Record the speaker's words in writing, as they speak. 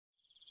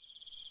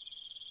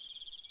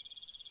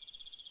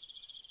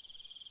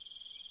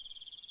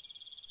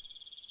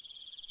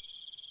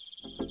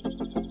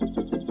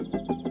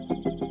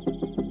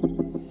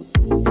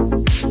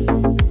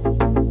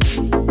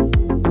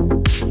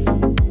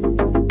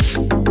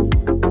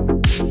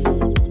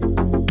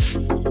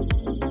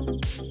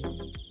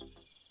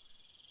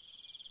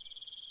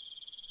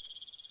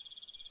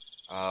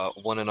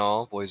one and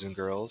all, boys and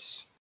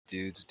girls,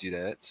 dudes,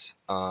 dudettes.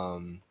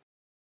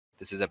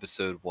 This is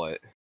episode what?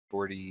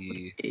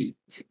 48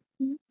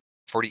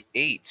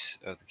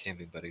 of the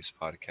Camping Buddies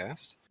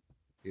podcast.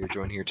 We are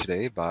joined here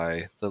today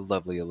by the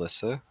lovely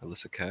Alyssa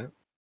Cat.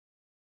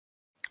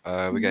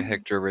 We got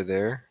Hector over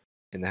there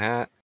in the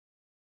hat.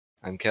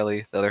 I'm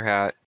Kelly, the other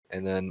hat,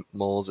 and then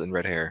moles and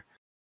red hair.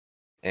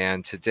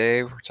 And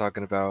today we're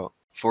talking about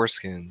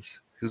foreskins.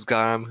 Who's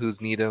got them? Who's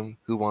need them?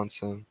 Who wants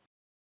them?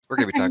 We're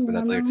going to be talking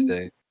about that later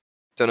today.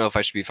 Don't know if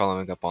I should be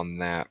following up on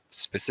that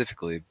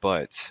specifically,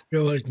 but I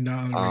feel like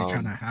now we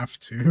kind of have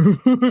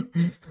to.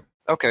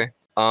 Okay.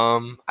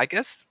 I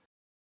guess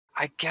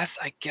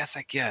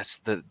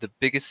the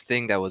biggest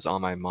thing that was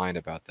on my mind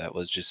about that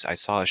was just I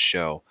saw a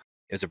show.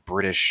 It was a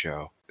British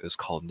show. It was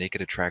called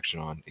Naked Attraction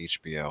on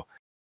HBO.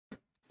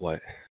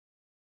 What?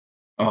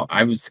 Oh,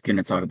 I was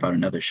gonna talk about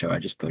another show. I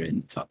just put it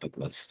in the topic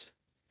list.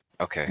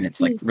 Okay. And it's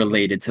like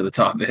related to the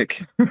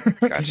topic.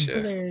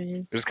 Gotcha.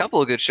 There's a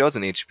couple of good shows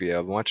on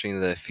HBO. I'm watching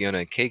the Fiona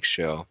and Cake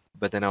show,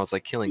 but then I was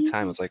like killing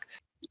time. I was like,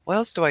 what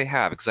else do I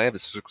have? Because I have a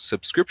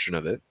subscription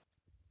of it.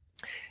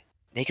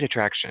 Naked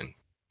Attraction.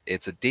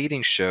 It's a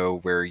dating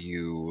show where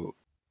you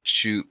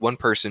choose one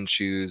person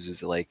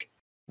chooses like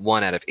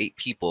 1 out of 8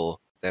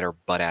 people that are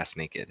butt ass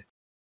naked,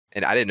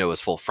 and I didn't know it was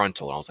full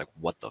frontal. And I was like,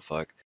 what the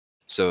fuck?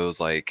 So it was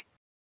like,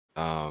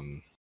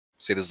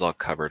 say this is all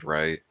covered,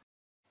 right?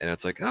 And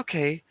it's like,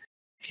 okay,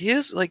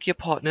 here's like your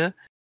partner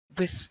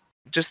with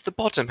just the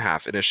bottom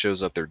half, and it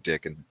shows up their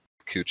dick and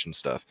cooch and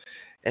stuff.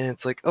 And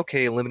it's like,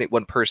 okay, eliminate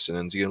one person,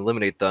 and so you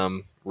eliminate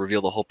them,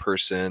 reveal the whole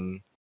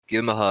person, give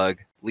them a hug,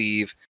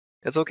 leave.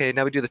 It's okay.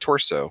 Now we do the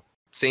torso.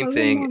 Same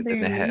thing in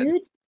the head.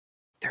 Nude?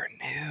 They're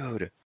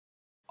nude.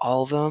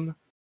 All of them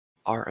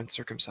are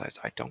uncircumcised.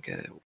 I don't get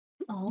it.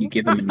 Oh. You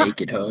give them a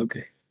naked hug.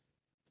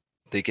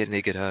 They get a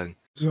naked hug.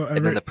 So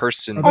And then the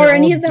person... Are they Are all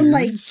any of them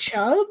like dudes?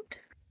 chubbed?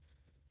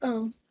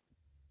 Oh.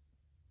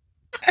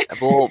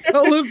 Well,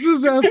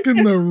 Alyssa's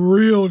asking the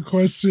real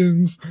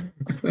questions.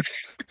 a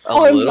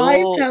On live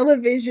little...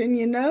 television,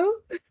 you know?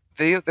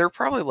 They're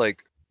probably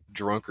like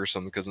drunk or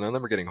something because none of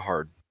them are getting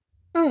hard.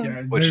 Oh.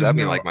 Yeah, Which there's that'd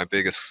be no- like my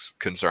biggest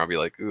concern. I'd be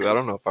like, ooh, I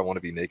don't know if I want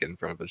to be naked in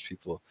front of a bunch of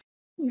people.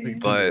 Yeah.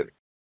 But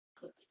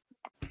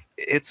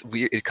it's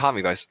weird. It caught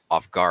me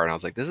off guard. And I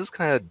was like, this is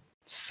kind of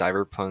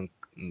cyberpunk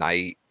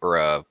night or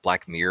a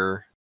Black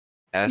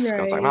Mirror-esque.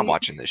 I was like, I'm not Right.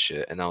 watching this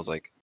shit. And I was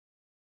like,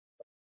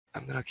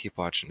 I'm gonna keep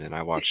watching it. And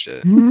I watched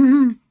it.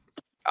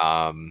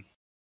 I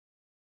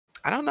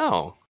don't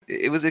know.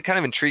 It was kind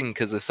of intriguing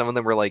because some of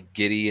them were like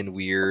giddy and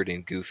weird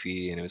and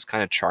goofy, and it was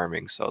kind of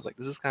charming. So I was like,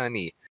 this is kind of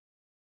neat.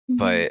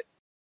 But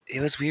it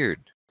was weird.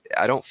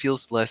 I don't feel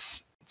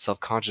less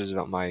self-conscious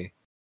about my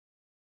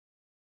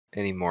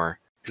anymore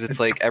because it's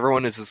like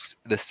everyone is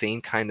the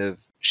same kind of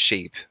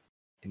shape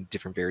in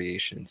different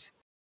variations.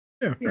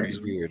 Yeah, It was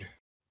weird.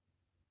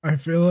 I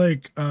feel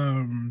like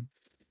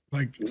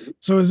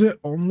so is it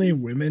only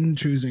women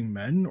choosing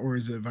men, or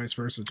is it vice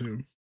versa too?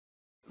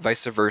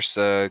 Vice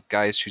versa,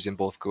 guys choosing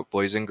both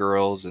boys and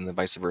girls, and then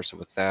vice versa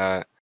with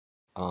that.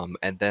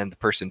 And then the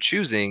person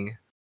choosing,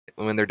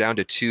 when they're down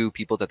to 2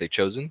 people that they've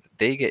chosen,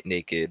 they get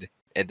naked,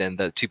 and then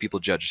the 2 people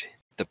judge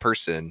the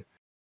person,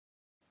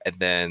 and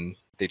then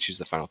they choose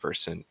the final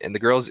person. And the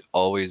girls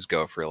always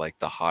go for like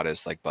the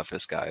hottest, like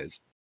buffest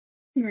guys.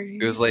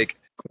 It was like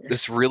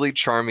this really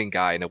charming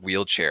guy in a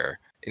wheelchair,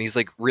 and he's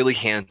like really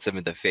handsome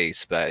in the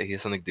face, but he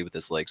has something to do with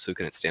his legs, so he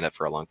couldn't stand up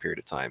for a long period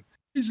of time.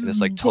 He's And just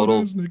it's like total.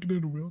 butt-ass naked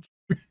in a wheelchair.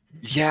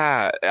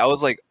 Yeah, I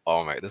was like,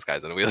 oh my, this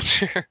guy's in a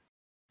wheelchair.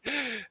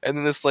 And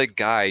then this like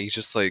guy, he's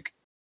just like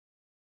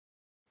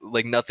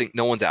nothing.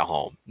 No one's at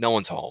home. No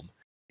one's home.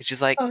 It's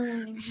just like,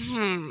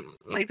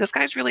 like this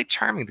guy's really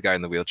charming, the guy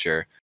in the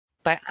wheelchair,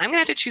 but I'm gonna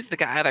have to choose the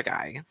other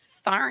guy.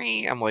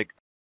 Sorry. I'm like,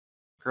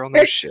 girl,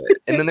 no shit.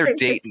 And then their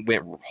date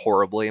went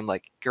horribly. I'm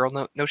like, girl,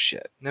 no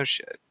shit.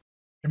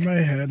 In my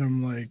head,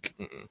 I'm like,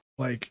 Mm-mm.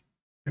 like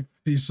if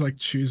he's like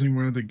choosing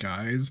one of the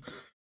guys,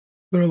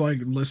 they're like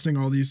listing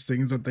all these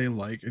things that they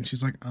like, and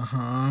she's like,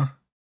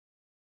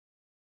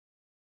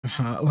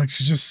 like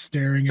she's just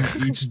staring at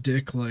each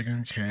dick, like,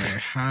 okay,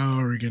 how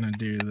are we gonna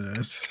do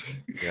this?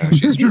 Yeah,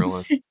 she's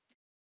drooling.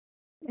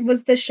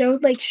 Was the show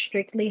like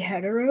strictly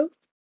hetero?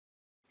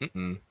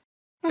 Mm-mm.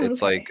 Oh,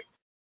 It's okay.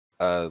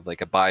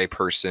 like a bi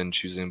person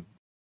choosing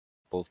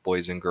both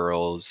boys and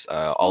girls,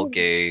 all Oh.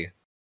 gay.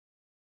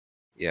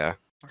 Yeah.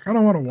 I kind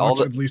of want to All watch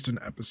the- at least an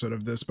episode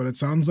of this, but it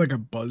sounds like a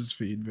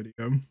BuzzFeed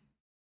video.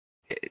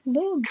 It's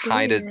Little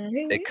kind of gay,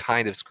 right? it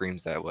kind of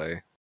screams that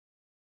way.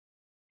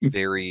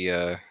 Very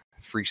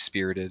free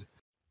spirited.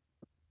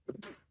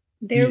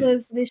 There Yeah.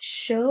 was this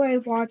show I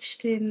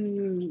watched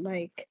in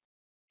like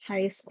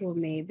high school,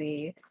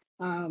 maybe.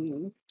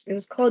 It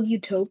was called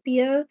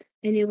Utopia,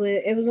 and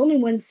it was only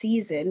 1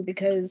 season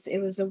because it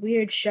was a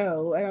weird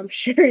show, and I'm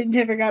sure it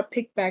never got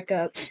picked back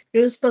up. It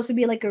was supposed to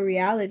be like a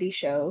reality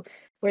show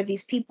where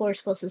these people are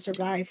supposed to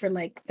survive for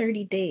like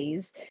 30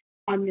 days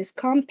on this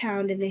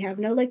compound, and they have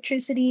no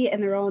electricity,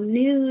 and they're all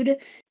nude,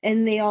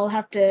 and they all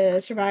have to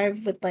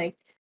survive with like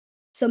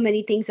so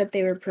many things that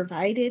they were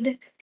provided.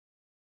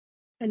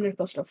 and they're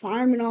supposed to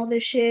farm and all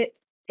this shit.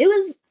 It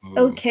was Ooh.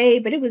 okay,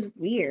 but it was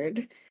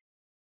weird.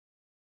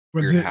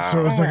 Was Weird it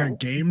so? It was like a how?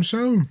 game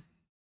show.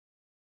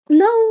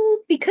 No,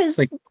 because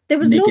Like there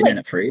was no naked and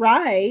like afraid.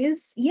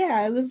 prize.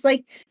 Yeah, it was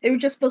like they were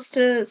just supposed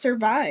to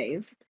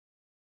survive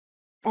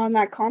on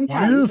that Why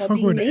compound the without fuck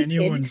being would naked.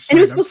 anyone And it sign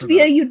was up supposed for to be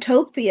a that?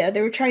 utopia.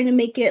 They were trying to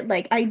make it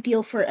like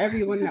ideal for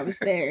everyone that was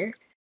there,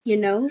 you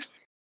know?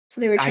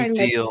 So they were trying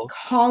to like Ideal.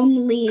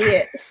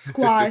 calmly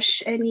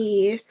squash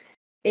any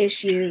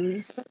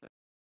issues.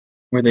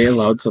 Were they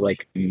allowed to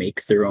like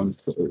make their own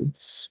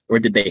clothes, or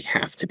did they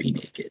have to be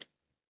naked?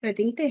 I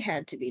think they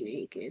had to be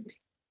naked.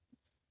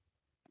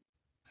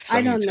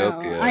 I Some don't know.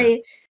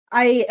 utopia.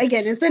 I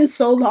again, it's been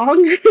so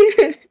long.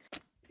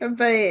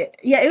 But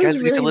yeah, it You was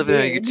guys get to really live in a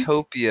weird.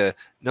 utopia.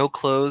 No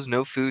clothes,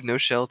 no food, no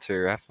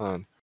shelter. Have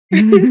fun.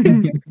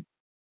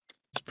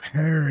 It's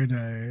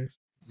paradise.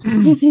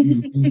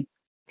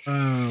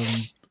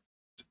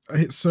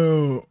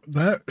 So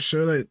that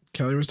show that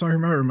Kelly was talking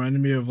about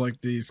reminded me of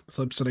like these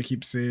clips that I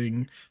keep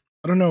seeing.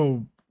 I don't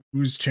know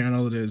whose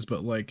channel it is,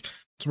 but like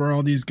it's where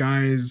all these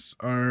guys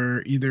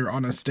are either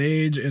on a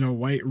stage in a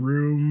white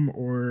room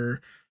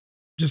or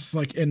just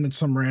like in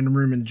some random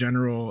room in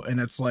general, and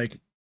it's like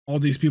all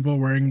these people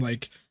wearing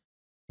like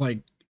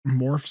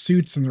morph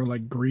suits, and they're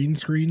like green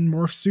screen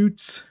morph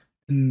suits,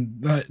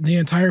 and the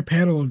entire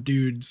panel of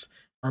dudes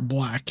are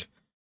black,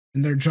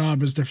 and their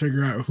job is to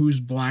figure out who's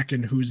black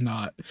and who's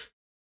not.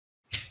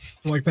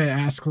 Like they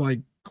ask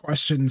like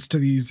questions to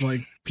these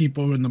like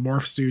people in the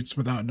morph suits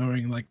without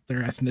knowing like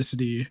their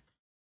ethnicity.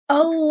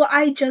 Oh,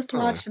 I just Oh.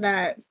 watched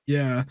that.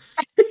 Yeah.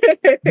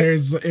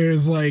 It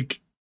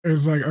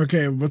was like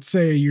okay, let's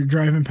say you're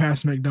driving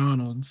past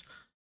McDonald's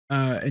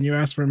and you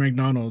ask for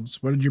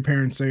McDonald's. What did your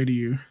parents say to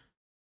you?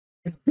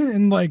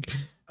 And like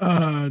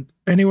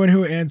anyone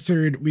who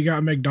answered we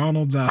got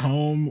McDonald's at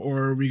home,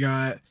 or we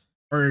got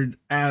or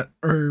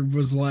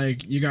was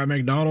like you got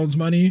McDonald's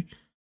money,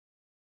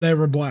 they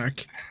were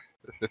black.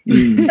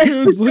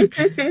 It was like,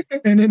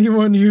 and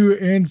anyone who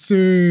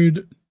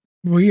answered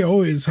we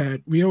always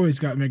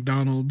got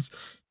McDonald's,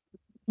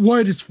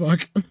 white as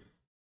fuck.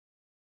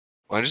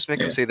 Why don't you just make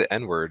them say the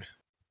N-word?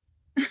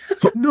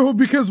 No,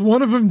 because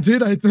one of them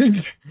did, I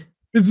think.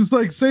 It's just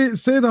like say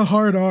the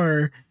hard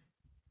R,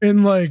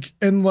 and like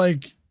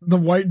the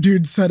white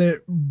dude said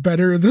it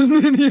better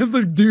than any of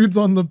the dudes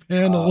on the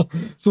panel,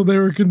 so they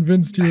were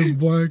convinced he was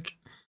black.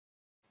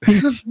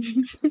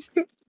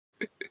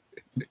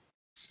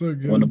 So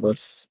good. One of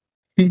us.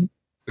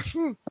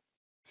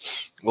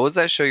 What was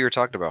that show you were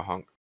talking about,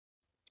 Honk?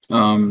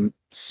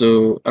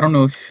 So I don't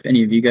know if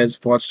any of you guys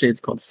have watched it. It's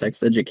called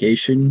Sex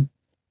Education.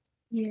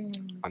 Yeah.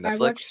 On I Netflix?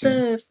 watched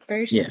the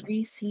first Yeah.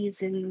 3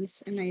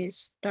 seasons and I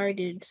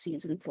started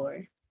season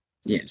 4.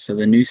 Yeah, so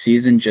the new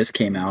season just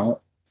came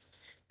out,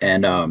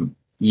 and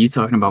you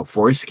talking about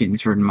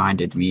foreskins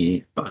reminded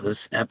me of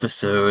this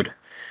episode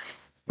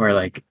where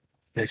like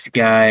this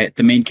guy,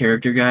 the main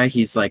character guy,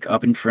 he's like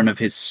up in front of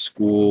his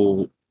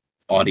school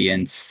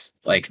audience,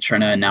 like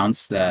trying to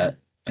announce that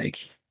like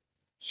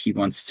he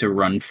wants to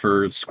run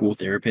for school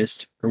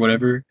therapist or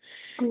whatever.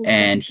 School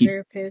And sex he-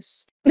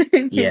 therapist.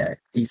 Yeah,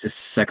 he's a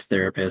sex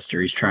therapist, or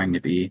he's trying to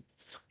be,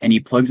 and he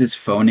plugs his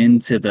phone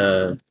into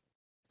the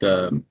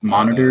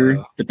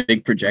monitor, the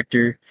big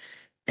projector,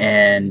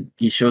 and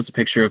he shows a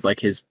picture of like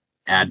his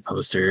ad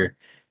poster,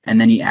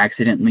 and then he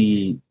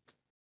accidentally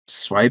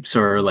swipes,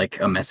 or like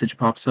a message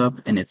pops up,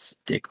 and it's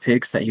dick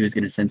pics that he was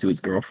going to send to his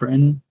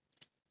girlfriend,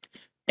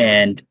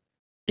 and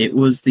it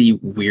was the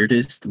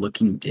weirdest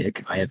looking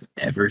dick I have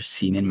ever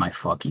seen in my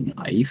fucking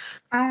life.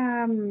 So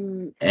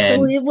And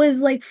it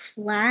was like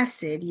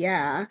flaccid,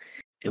 yeah.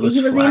 it was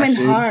He wasn't even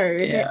flaccid,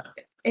 hard yeah,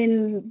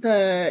 in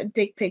the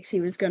dick pics he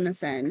was gonna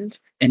send.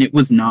 and it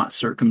was not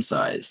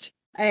circumcised.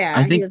 Yeah,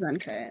 I he think- was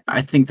uncut.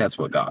 I think that's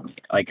what got me.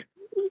 Like,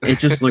 it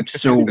just looked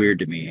so weird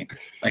to me.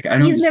 Like, I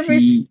don't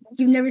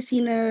You've never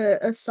seen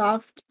a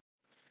soft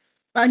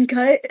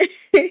uncut?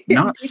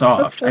 not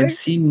soft. before?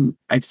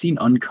 I've seen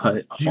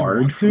uncut Do you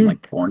hard want from to?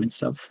 like porn and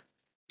stuff.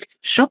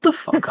 Shut the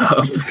fuck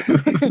up.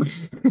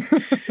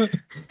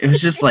 It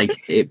was just like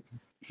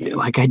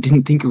like I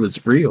didn't think it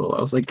was real.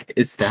 I was like,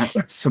 is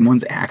that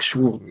someone's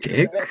actual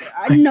dick?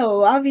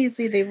 No,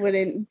 obviously they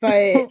wouldn't, but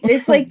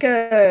it's like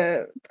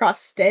a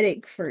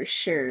prosthetic for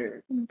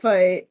sure.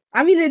 But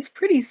I mean, it's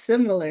pretty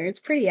similar. It's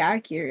pretty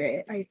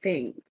accurate, I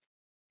think.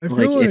 I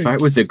Like, feel if I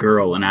was a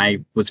girl and I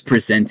was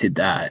presented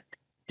that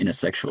in a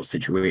sexual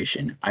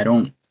situation, I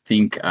don't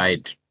think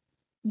I'd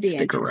Be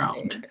stick around.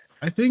 interested.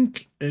 I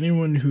think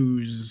anyone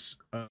who's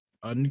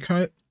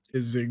uncut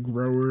is a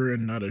grower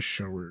and not a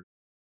shower.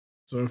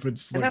 So if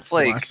it's And like that's,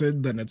 like-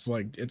 flaccid, then it's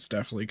like it's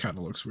definitely kind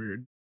of looks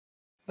weird.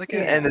 Like, at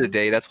the end of the Yeah.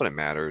 day, that's what it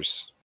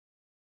matters.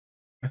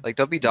 Like,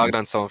 don't be dogging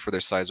on someone for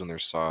their size when they're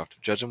soft.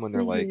 Judge them when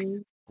they're, like,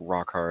 Mhm.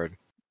 rock hard.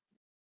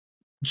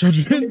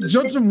 Judge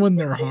them when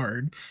they're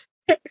hard.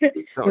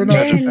 Don't They're not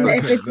judge And them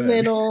effective if it's then.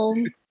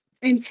 little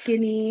and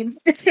skinny.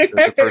 judge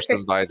a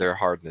person by their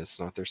hardness,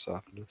 not their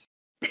softness.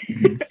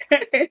 You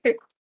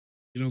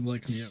don't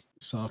like me at my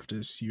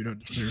softest, you don't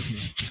deserve me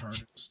at my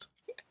hardest.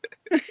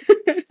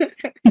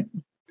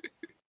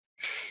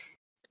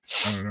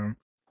 I don't know.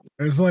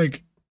 It's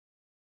like,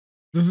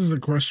 this is a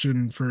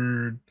question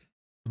for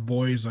the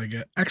boys, I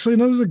guess. Actually,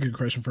 no, this is a good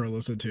question for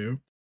Alyssa too.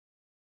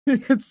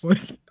 It's like,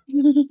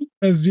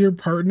 has your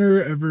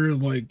partner ever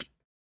like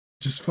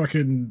just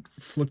fucking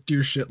flipped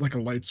your shit like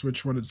a light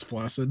switch when it's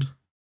flaccid?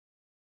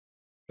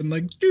 And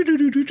like do do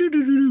do do do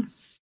do do.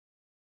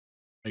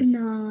 Like,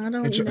 no, I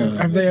don't.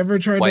 have they ever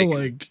tried to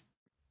like?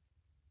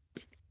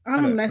 I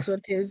don't mess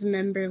with his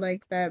member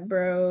like that,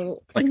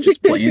 bro. Like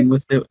just playing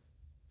with it.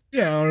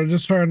 Yeah, or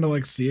just trying to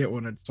like see it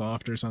when it's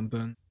soft or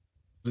something.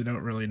 They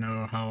don't really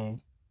know how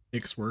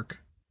dicks work.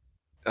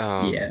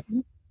 Yeah.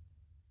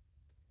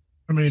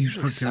 I mean,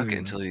 usually suck it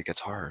until it gets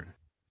hard.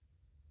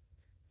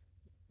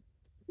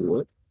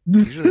 What?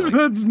 Usually, like,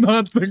 that's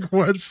not the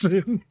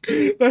question.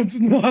 That's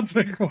not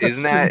the question.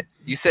 Isn't that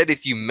you said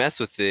if you mess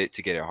with it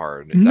to get it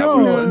hard? Is that what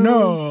it was?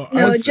 No,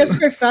 just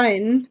for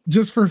fun.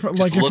 Just for fun.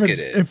 Like look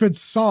if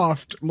it's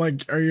soft,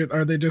 like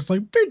are they just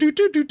like do do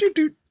do do do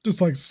do, just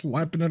like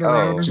slapping it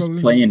around or just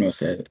something? playing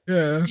with it.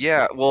 Yeah.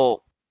 Yeah.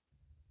 Well,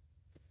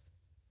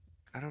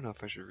 I don't know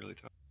if I should really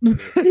talk.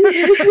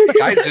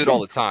 Guys do it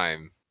all the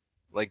time.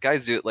 Like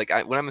guys do it. Like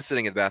when I'm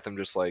sitting in the bathroom,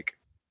 just like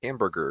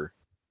hamburger,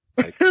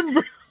 like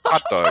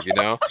hot dog, you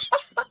know.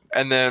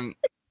 And then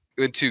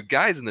when two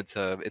guys in the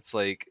tub, it's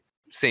like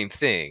same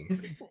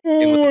thing.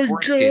 And with the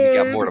foreskin, you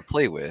got more to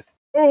play with.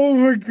 Oh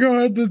my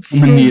god, that's I'm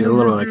gonna need a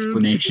little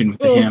explanation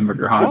with the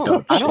hamburger hot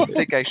dog. I don't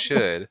think I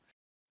should.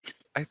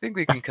 I think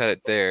we can cut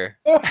it there.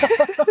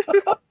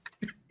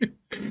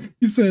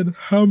 You said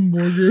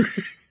hamburger.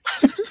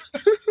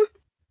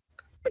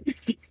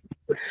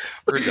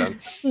 We're done.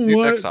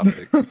 What? Next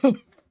topic.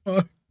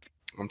 Fuck?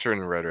 I'm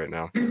turning red right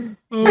now.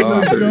 Oh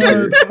my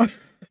god.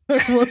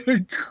 I want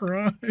to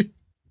cry.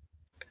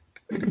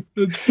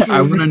 So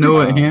I want to know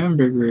what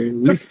hamburger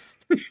is.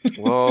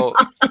 Well,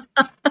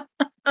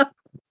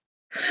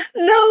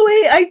 no,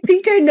 wait, I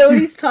think I know what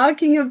he's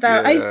talking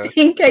about. Yeah. I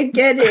think I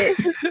get it.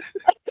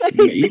 I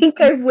think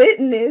I've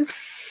witnessed.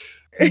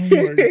 Oh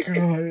my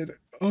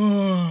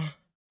god.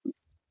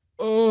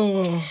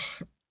 Oh.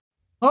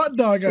 Hot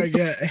dog I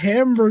get.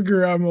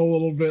 Hamburger I'm a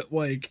little bit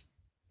like,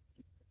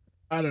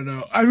 I don't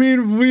know. I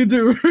mean, we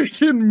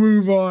can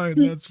move on.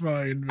 That's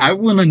fine. I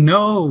want to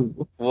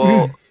know.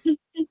 well,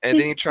 and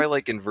then you try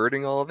like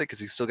inverting all of it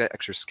because you still got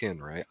extra skin,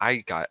 right? I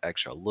got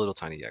extra, a little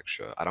tiny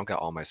extra. I don't got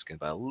all my skin,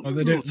 but a little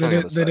they tiny on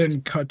the they sides.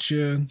 didn't cut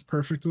you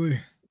perfectly.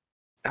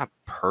 Not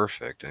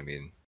perfect. I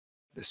mean,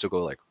 they still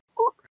go like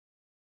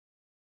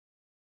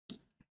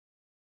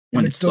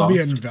When It'd it's still soft.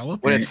 be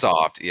enveloped. when it's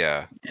soft.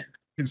 Yeah,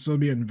 It'd still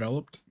be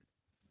enveloped.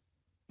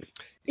 yeah.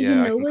 I you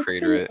know can what's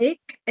crater an it.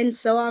 ick and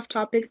so off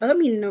topic? I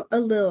mean, no, a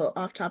little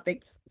off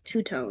topic.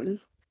 Two-tone.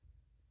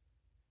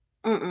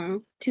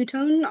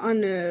 Two-tone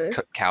on a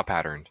Cow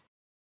patterned.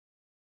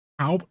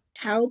 How?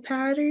 cow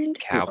patterned.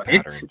 Cow What?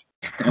 patterned.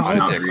 That's On a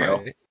not dick,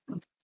 real.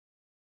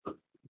 right?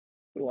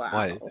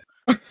 Wow.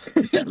 What?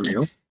 Is that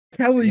real?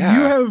 Kelly, Yeah.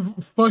 you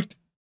have fucked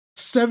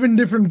 7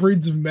 different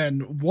breeds of men.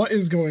 What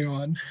is going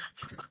on?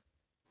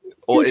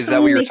 Well, is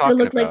that what you're makes talking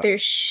it look about? like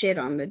there's shit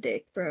on the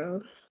dick,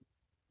 bro.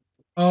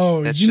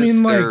 Oh, That's you mean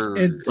just like their-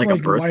 it's Like like,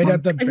 a birthmark? light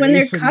at the Like when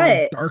they're base and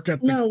like cut. dark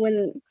at the.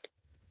 No,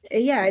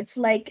 yeah, it's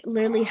like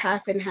literally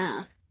half and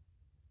half.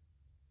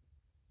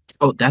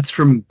 Oh, that's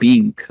from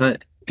being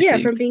cut. I Yeah,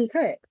 think. from being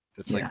cut.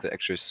 That's Yeah. like the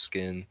extra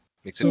skin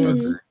makes So it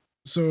it's- darker.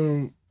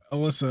 So,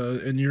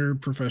 Alyssa, in your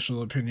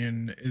professional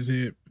opinion, is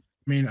it?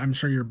 I mean, I'm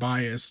sure you're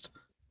biased,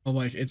 but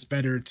like, it's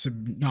better to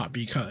not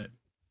be cut.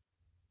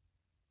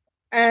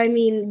 I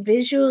mean,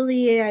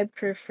 visually, I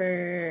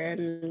prefer,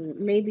 and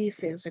maybe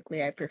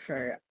physically, I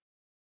prefer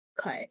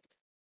cut.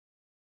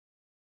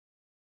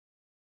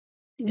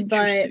 But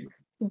Interesting.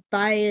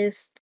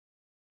 biased,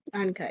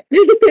 uncut.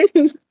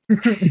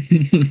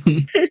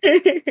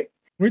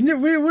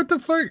 Wait, what the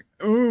fuck?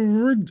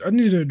 Oh, I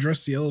need to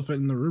address the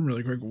elephant in the room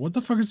really quick. What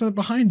the fuck is that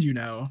behind you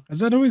now? Has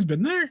that always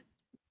been there?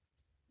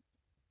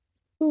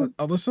 Who?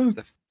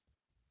 Alyssa?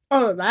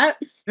 Oh, that?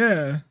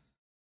 Yeah.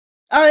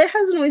 Oh, it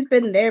hasn't always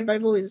been there, but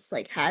I've always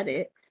like had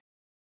it.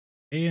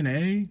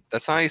 A&A?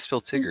 That's how you spell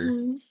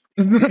Tigger.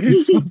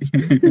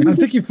 Mhm. I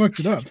think you fucked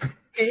it up.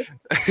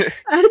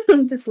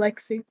 I'm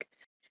dyslexic.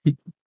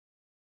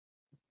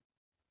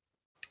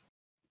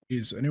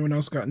 Jeez, anyone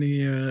else got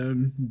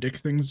any dick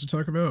things to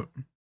talk about?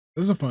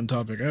 This is a fun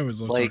topic. I always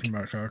love Like- talking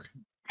about cock.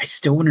 I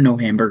still want to know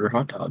hamburger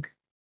hot dog.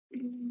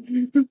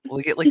 Well,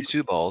 you get like the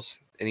 2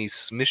 balls, and you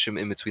smish them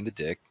in between the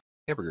dick.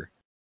 Hamburger.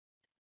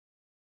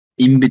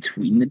 In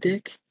between the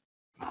dick?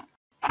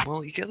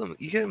 Well, you get them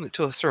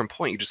to a certain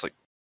point. You just like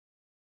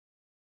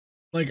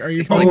Like, are you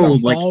It's putting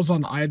like- the balls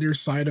on either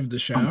side of the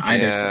shaft?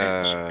 either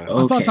side. Yeah. I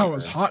thought Okay. that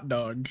was hot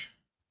dog.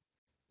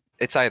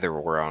 It's either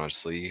or,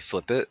 honestly. You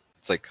flip it,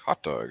 it's like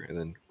hot dog, and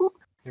then whoop,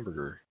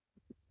 hamburger.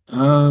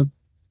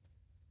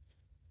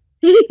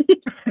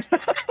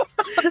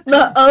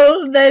 The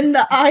O, then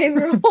the eye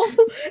roll.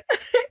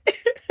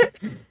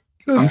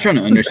 I'm trying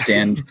to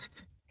understand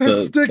the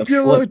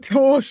Testicular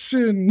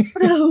torsion.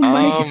 Oh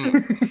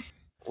my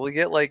Well, you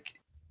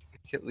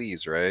get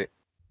these, right?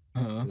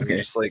 And Okay. you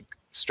just like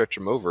stretch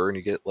them over, and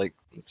you get like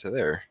to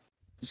there.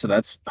 So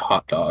that's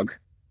hot dog.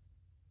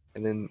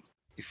 And then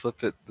you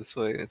flip it this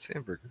way, and it's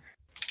hamburger.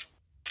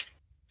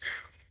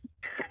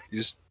 You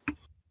just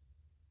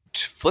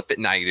flip it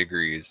 90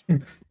 degrees.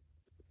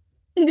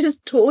 And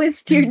just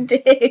twist your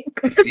dick.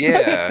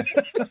 Yeah.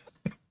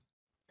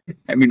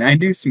 I mean, I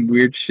do some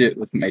weird shit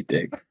with my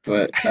dick,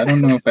 but I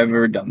don't know if I've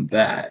ever done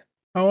that.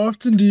 How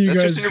often do you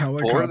That's guys just when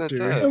you're bored, that's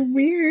helicopter? it. So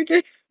weird.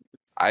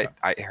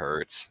 It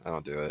hurts. I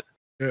don't do it.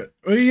 Yeah.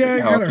 Well, yeah,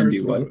 it How kind of often do hurts.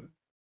 you what? though.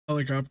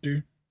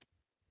 Helicopter.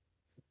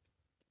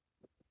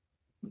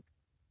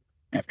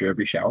 After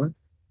every shower?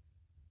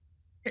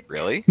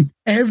 Really?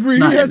 Every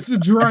Not has to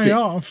dry that's it.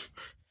 off.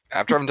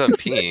 After I'm done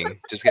peeing,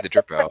 just get the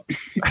drip out. He's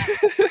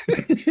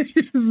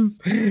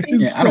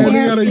Yeah, I don't want standing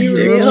to out touch of my you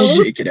dick. real. Just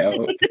shake it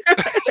out.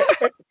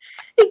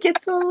 It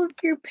gets all of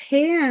your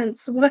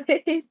pants. What?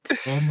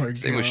 Oh my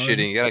Same god. with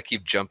shitting. You gotta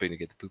keep jumping to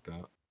get the poop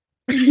out.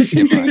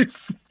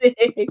 Yes. Sick.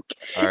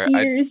 All right.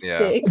 You're Yeah.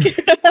 sick.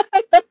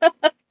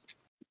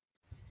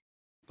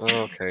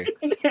 Okay.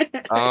 Wait,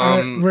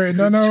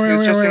 no,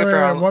 who's dressing up for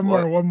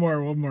Halloween? one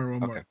more.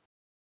 Okay.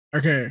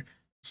 Okay,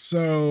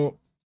 so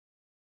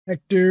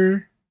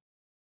Hector,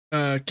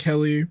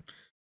 Kelly, do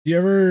you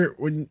ever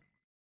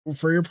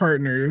for your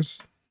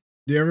partners,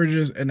 do you ever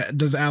just, and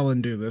does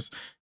Alan do this?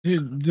 Do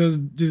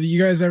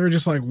you guys ever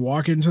just like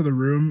walk into the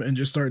room and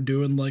just start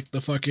doing like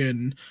the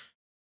fucking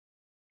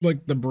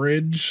like the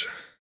bridge?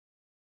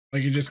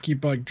 Like you just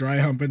keep like dry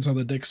humping so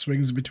the dick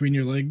swings between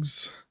your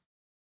legs?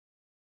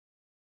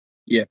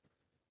 Yeah.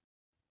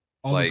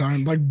 All Like- the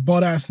time. Like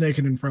butt ass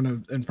naked in front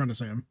of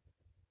Sam.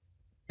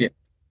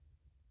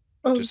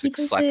 Oh, Just he like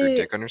does slap your it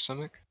dick on your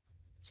stomach?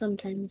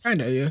 sometimes. I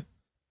know, yeah.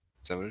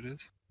 Is that what it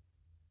is?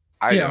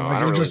 I Yeah, don't. like I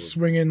you're don't just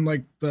swinging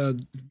like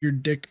your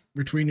dick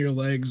between your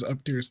legs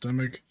up to your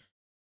stomach.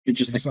 It's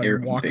just, Just like, like air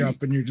walk humping.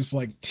 up and you're just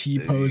like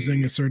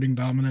T-posing, asserting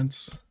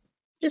dominance.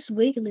 Just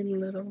wiggling a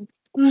little.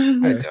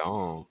 I Yeah.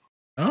 don't.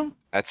 Oh,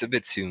 That's a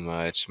bit too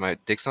much. My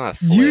dick's not a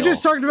flail. you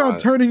just talked about Not-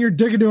 turning your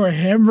dick into a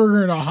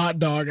hamburger and a hot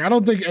dog. I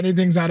don't think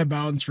anything's out of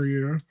bounds for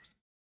you.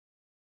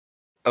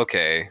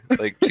 Okay,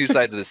 like two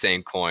sides of the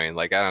same coin.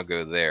 Like I don't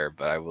go there,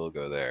 but I will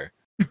go there.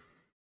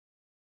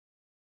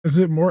 Is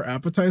it more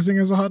appetizing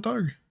as a hot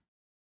dog?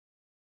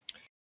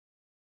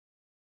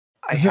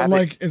 I Is it have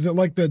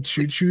like the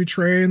choo choo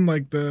train,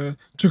 like the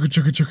chugga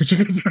chugga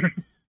chugga chugga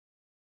train?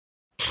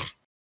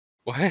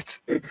 What?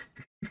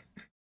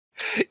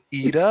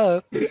 Eat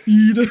up.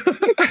 Eat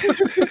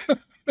it.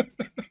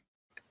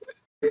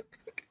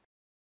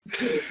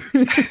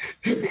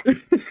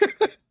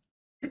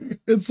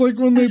 It's like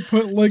when they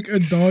put like a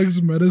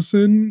dog's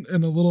medicine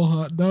in a little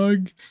hot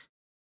dog.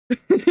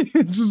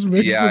 It just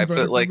makes Yeah, it I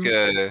better put for like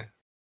them.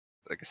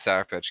 a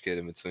Sour Patch Kid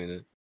in between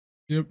it.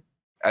 Yep.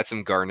 Add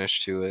some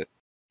garnish to it.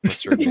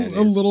 Mustard A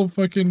mayonnaise. little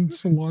fucking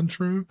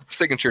cilantro.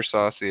 Signature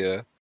sauce,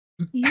 yeah.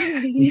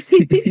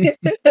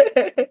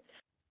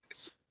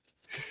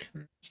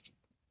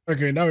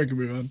 Okay, now we can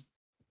move on.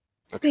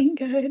 Thank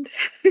God.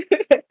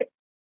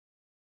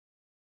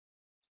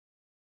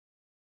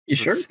 You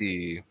sure? Let's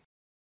see.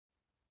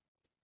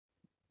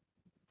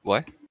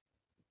 What?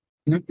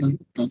 No.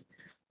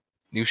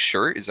 New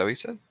shirt? Is that what you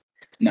said?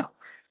 No. All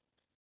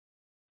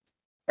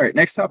right,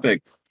 next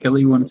topic.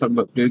 Kelly, you want to talk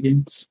about video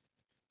games?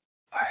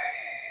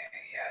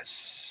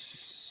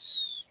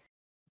 Yes.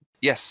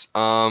 Yes.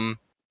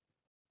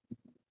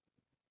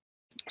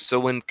 So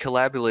when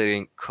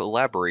collaborating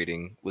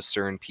with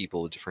certain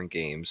people with different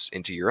games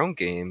into your own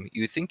game,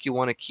 you think you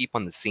want to keep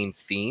on the same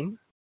theme,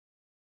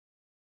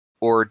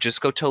 or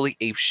just go totally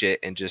ape shit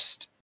and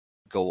just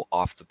go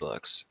off the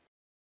books.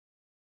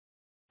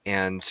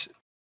 And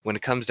when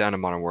it comes down to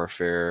Modern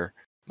Warfare,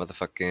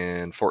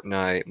 motherfucking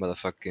Fortnite,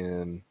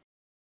 motherfucking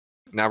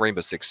now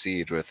Rainbow Six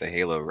Siege with the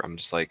Halo, I'm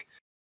just like,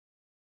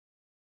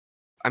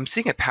 I'm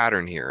seeing a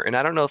pattern here, and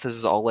I don't know if this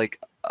is all like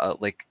a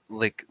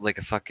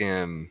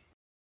fucking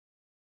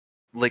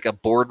like a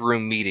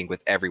boardroom meeting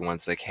with everyone.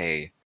 It's like,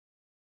 hey,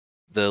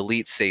 the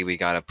elites say we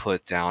gotta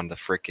put down the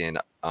freaking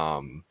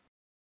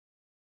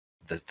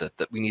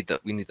we need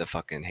the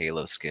fucking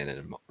Halo skin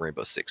in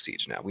Rainbow Six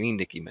Siege now. We need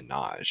Nicki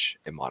Minaj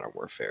in Modern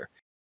Warfare.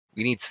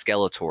 We need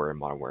Skeletor in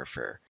Modern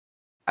Warfare.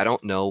 I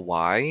don't know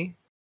why.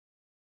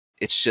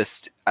 It's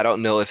just, I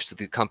don't know if it's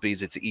the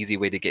companies, it's an easy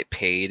way to get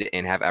paid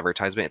and have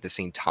advertisement at the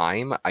same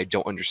time. I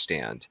don't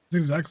understand.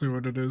 That's exactly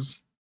what it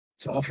is.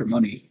 It's all for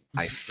money.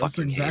 That's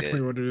fucking hate exactly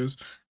it. what it is.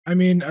 I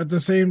mean, at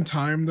the same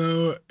time,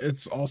 though,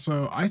 it's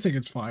also, I think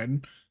it's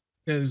fine.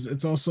 Because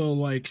it's also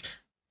like,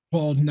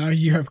 well, now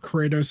you have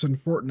Kratos in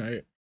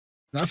Fortnite.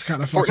 That's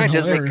kind of fucking Fortnite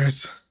does make-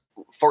 hilarious.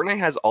 Fortnite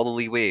has all the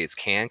leeway it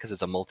can because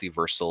it's a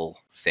multiversal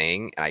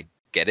thing, and I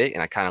get it,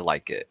 and I kind of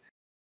like it.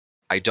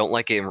 I don't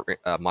like it in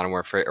Modern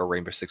Warfare or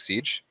Rainbow Six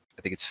Siege.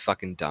 I think it's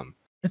fucking dumb.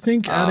 I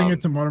think adding it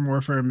to Modern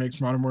Warfare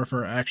makes Modern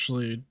Warfare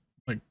actually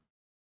like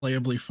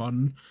playably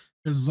fun.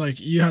 Because like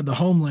you had the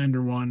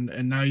Homelander one,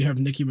 and now you have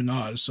Nicki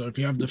Minaj. So if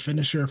you have the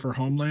finisher for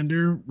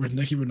Homelander with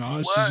Nicki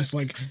Minaj, she's just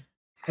like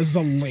has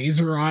the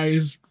laser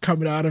eyes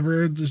coming out of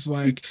her, just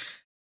like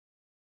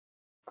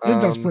I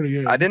think that's pretty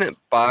good. I didn't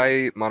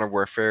buy Modern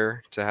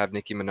Warfare to have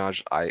Nicki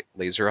Minaj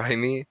laser eye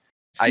me.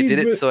 See, I did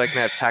it so I can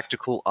have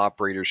tactical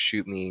operators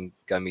shoot me,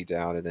 gun me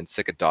down, and then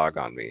sick a dog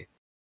on me.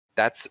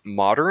 That's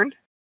modern,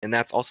 and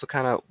that's also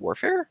kind of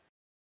warfare.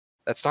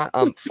 That's not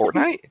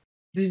Fortnite.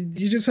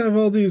 You just have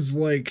all these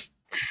like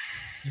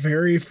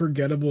very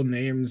forgettable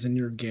names in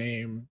your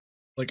game.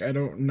 Like I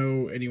don't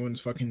know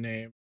anyone's fucking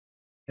name.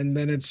 And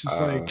then it's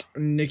just like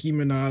Nicki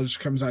Minaj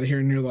comes out here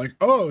and you're like,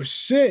 oh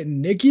shit,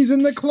 Nicki's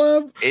in the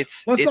club?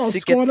 Let's all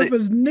squad up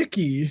as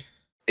Nicki.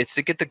 It's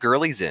to get the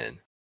girlies in.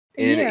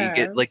 And you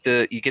get like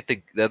the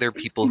other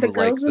people who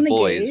like the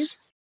boys.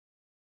 Gays.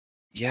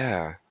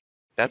 Yeah.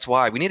 That's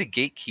why. We need to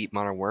gatekeep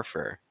Modern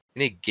Warfare.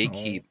 We need to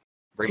gatekeep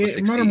Rainbow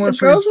Six Siege. The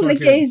girls and the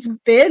gays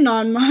been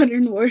on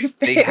Modern Warfare.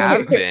 They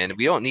have been.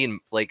 We don't need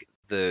like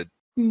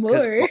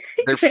more.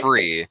 They're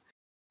free.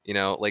 You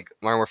know, like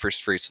Modern Warfare's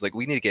free, so like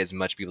we need to get as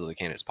much people as we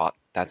can as possible.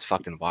 That's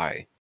fucking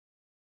why.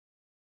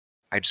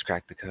 I just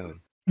cracked the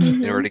code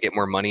in order to get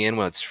more money in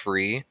when it's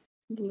free.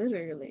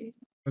 Literally.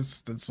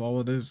 That's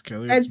all it is,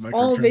 Kelly. That's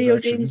all video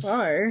games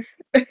are.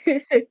 I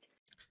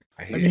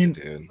hate it,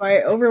 dude.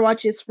 Why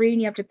Overwatch is free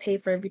and you have to pay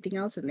for everything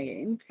else in the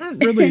game. I don't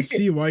really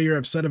see why you're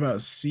upset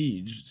about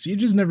Siege.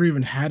 Siege has never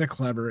even had a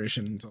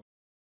collaboration until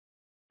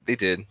They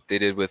did. They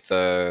did with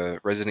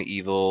Resident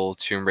Evil,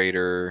 Tomb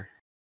Raider,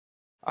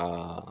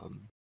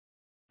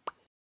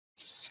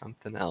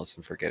 something else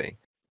I'm forgetting.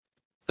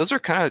 Those are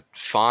kind of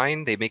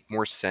fine. They make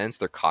more sense.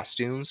 They're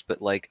costumes,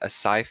 but like a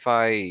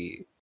sci-fi,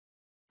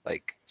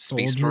 like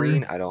Space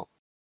Marine, I don't.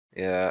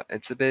 Yeah,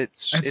 it's a bit.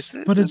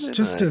 But it's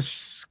just a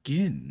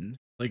skin.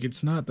 Like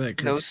it's not that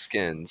good. No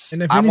skins.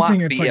 And if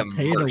anything, it's like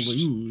pay to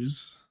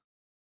lose.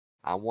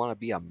 I want to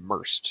be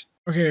immersed.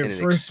 Okay,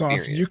 first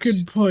off, you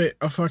could put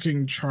a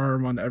fucking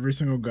charm on every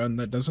single gun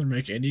that doesn't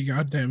make any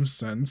goddamn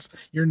sense.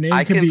 Your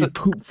name could be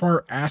poop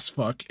fart ass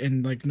fuck,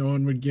 and like no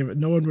one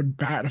would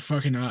bat a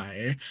fucking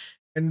eye.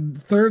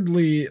 And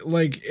thirdly,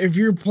 like if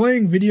you're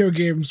playing video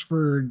games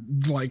for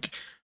like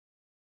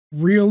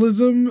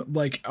realism,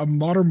 like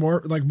Modern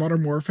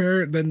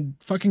Warfare, then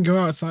fucking go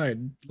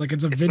outside. Like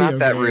it's video game. It's not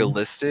that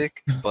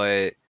realistic,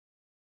 but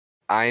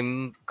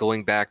I'm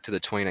going back to the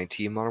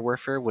 2019 Modern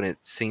Warfare when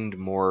it seemed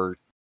more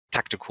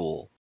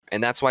tactical,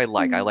 and that's why I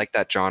like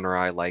that genre.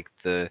 I like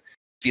the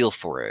feel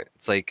for it.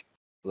 It's like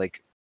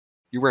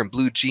you're wearing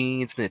blue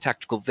jeans and a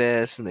tactical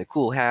vest and a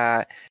cool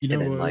hat, and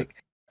then like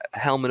a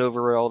helmet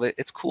over all of it.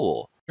 It's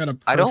cool. Got a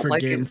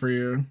perfect game for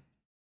you.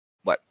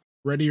 What?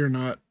 Ready or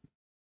Not?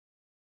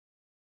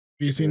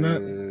 Have you seen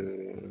that?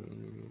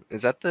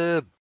 Is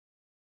that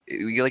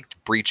you like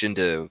breach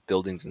into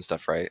buildings and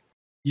stuff, right?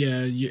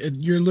 Yeah,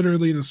 you're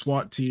literally the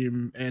SWAT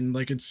team, and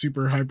like it's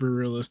super hyper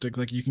realistic.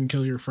 Like you can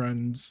kill your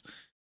friends.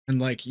 And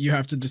like you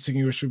have to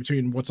distinguish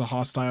between what's a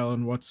hostile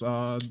and what's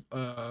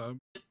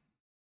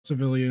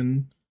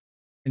civilian,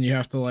 and you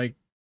have to like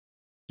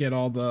get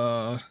all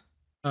the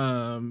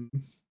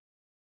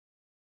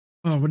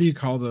what do you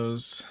call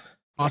those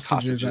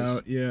hostages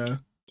out? Yeah,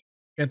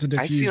 you have to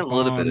defuse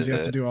bombs. You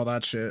have to do all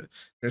that shit.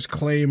 There's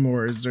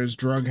claymores. There's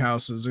drug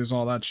houses. There's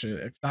all that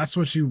shit. If that's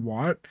what you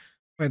want,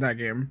 play that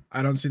game.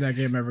 I don't see that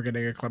game ever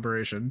getting a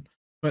collaboration.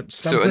 But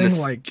something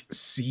like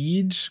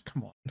Siege,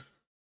 come on.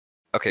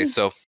 Okay,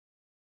 so.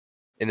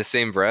 In the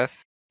same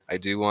breath, I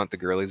do want the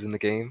girlies in the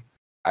game.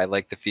 I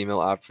like the female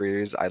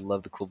operators. I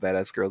love the cool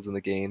badass girls in the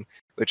game,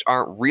 which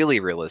aren't really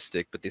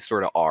realistic, but they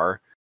sort of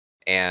are.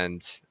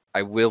 And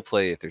I will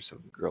play if there's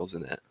some girls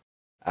in it.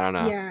 I don't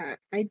know. Yeah,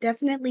 I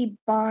definitely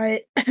bought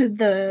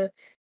the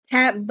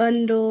cat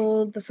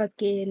bundle, the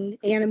fucking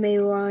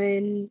anime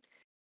one,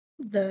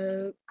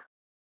 so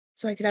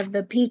I could have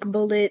the pink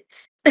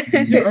bullets.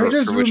 Yeah, I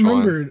just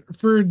remembered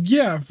for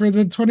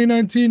the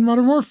 2019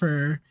 Modern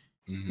Warfare.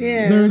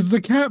 Yeah. There's the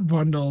cat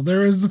bundle.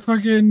 There is the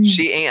fucking.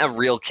 She ain't a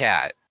real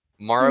cat.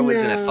 Mara was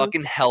in a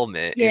fucking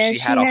helmet and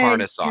she had a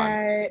harness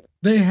on.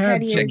 They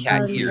had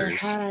cat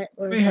ears.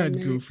 They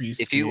had goofy.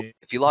 If you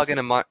log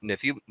into Modern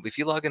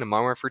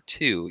Warfare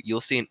 2,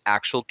 you'll see an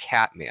actual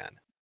cat man,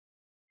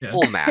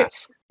 full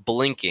mask,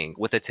 blinking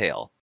with a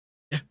tail.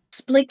 Yeah.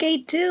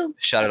 Splitgate 2.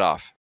 Shut it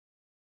off.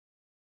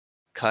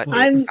 Cut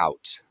it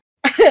out.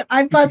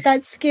 I bought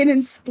that skin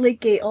in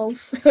Splitgate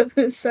also,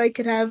 so I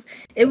could have.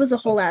 It was a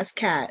whole ass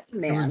cat,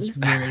 man. It was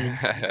really,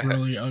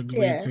 really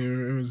ugly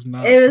too. It was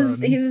not.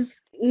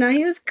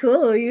 He was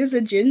cool. He was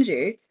a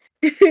ginger.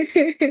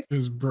 It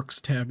was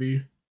Brooks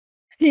Tabby.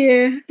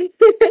 Yeah.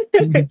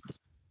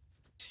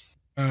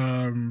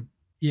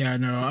 Yeah,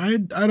 no, I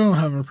don't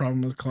have a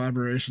problem with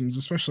collaborations,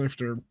 especially if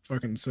they're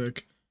fucking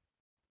sick.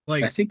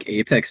 Like I think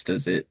Apex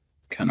does it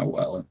kind of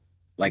well.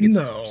 Like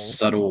it's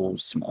subtle,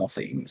 small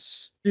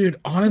things. Dude,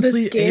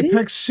 honestly,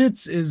 Apex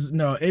shit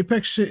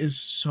is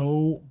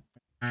so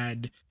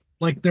bad.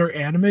 Like their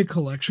anime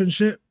collection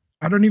shit,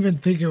 I don't even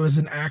think it was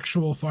an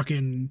actual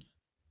fucking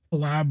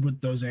collab with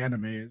those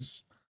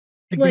animes.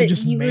 Like they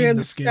just made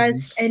the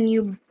skins. And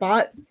you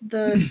bought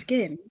the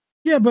skin.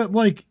 Yeah, but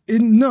like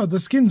the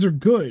skins are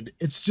good.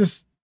 It's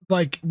just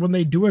like when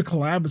they do a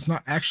collab, it's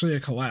not actually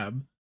a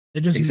collab. They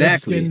just make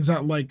skins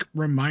that like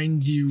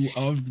remind you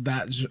of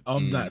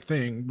that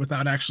thing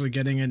without actually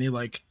getting any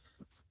like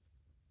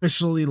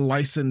officially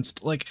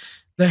licensed. Like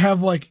they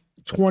have like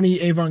 20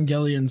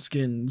 Evangelion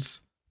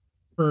skins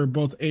for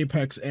both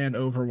Apex and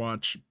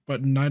Overwatch,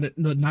 but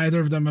neither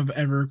of them have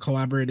ever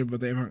collaborated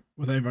with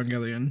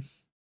Evangelion.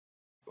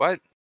 What?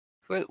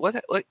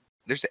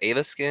 There's an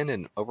Ava skin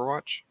in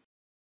Overwatch?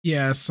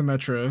 Yeah,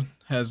 Symmetra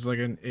has like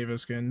an Ava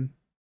skin.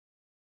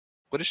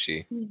 What is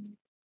she?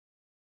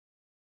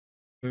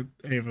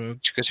 Ava.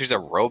 Because she's a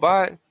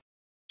robot?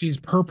 She's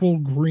purple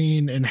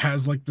green and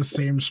has like the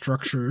same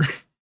structure.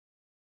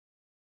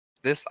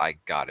 This I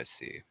gotta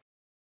see.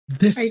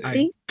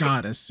 I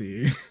gotta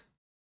see.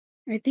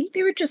 I think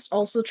they were just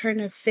also trying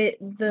to fit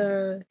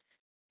the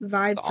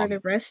vibe for the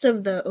rest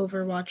of the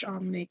Overwatch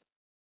Omnic.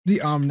 The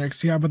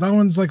Omnics, yeah, but that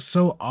one's like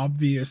so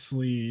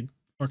obviously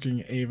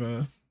fucking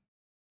Ava.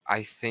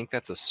 I think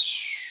that's a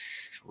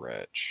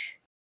stretch.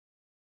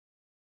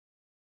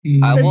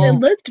 Because it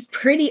looked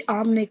pretty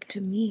Omnic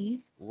to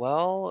me.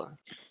 Well,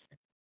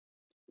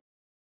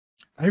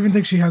 I even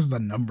think she has the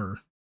number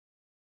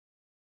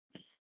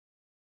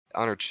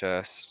on her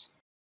chest.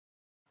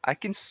 I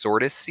can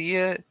sort of see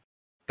it,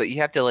 but you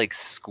have to like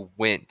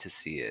squint to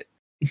see it.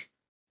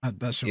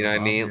 That shit you know was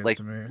what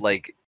I mean?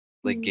 Like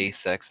gay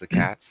sex, the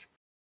cats.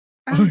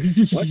 Oh,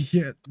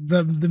 yeah,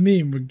 the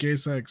meme with gay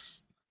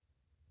sex.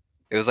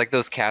 It was like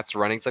those cats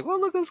running. It's like, well,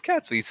 look, those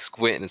cats. But you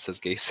squint and it says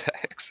gay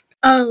sex.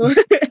 Oh.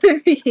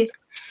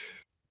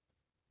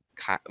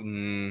 I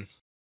don't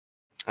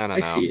know. I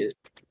see it.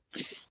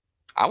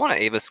 I want an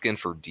Ava skin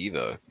for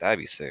Diva. That'd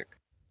be sick.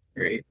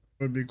 Great.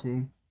 Would be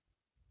cool.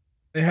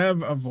 They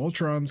have a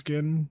Voltron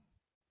skin.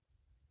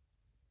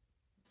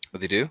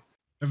 What they do?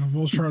 They have a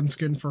Voltron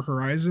skin for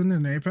Horizon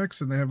and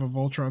Apex, and they have a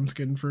Voltron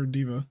skin for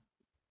Diva.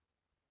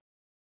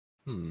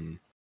 Do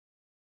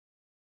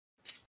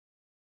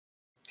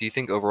you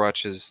think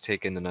Overwatch has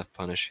taken enough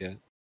punish yet?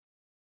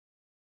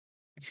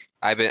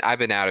 I've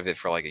been out of it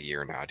for like a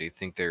year now. Do you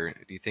think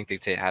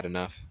they've had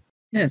enough?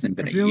 It hasn't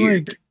been I feel a year.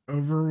 like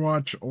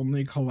Overwatch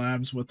only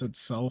collabs with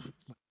itself,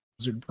 like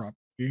Blizzard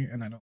property,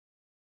 and I don't.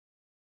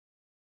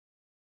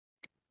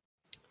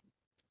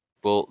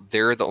 Well,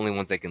 they're the only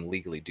ones that can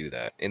legally do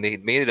that, and they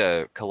made it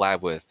a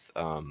collab with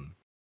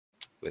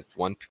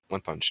One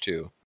Punch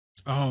too.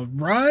 Oh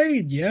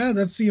right, yeah,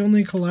 that's the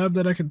only collab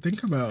that I can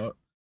think about.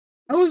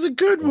 That was a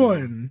good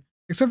one,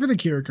 except for the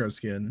Kiriko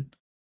skin.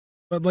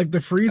 But like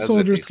the Free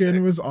Soldier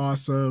skin was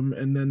awesome,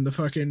 and then the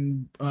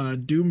fucking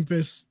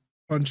Doomfist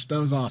punch, that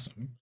was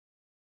awesome.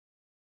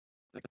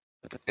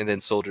 And then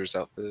Soldier's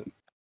outfit.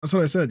 That's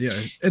what I said,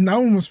 yeah. And that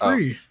one was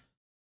free.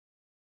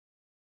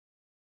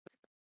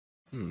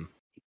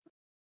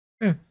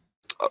 Yeah.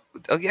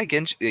 Oh yeah,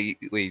 Genji.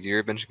 Wait, you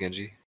ever mention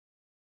Genji?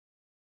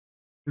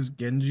 Is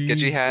Genji?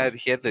 Genji had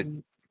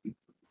the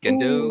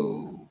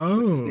Gendo.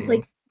 What's his name?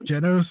 Like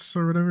Genos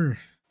or whatever.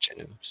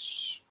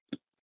 Genos.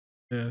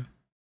 Yeah,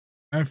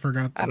 I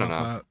forgot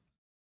about that.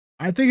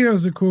 I think it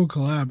was a cool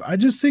collab. I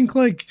just think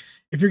like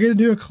if you're gonna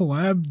do a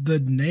collab, the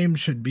name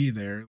should be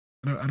there.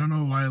 I don't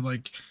know why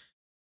like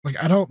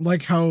I don't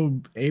like how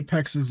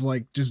Apex is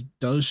like just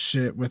does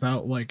shit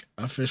without like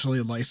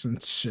officially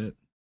licensed shit.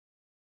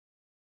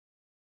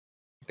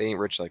 They ain't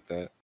rich like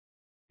that.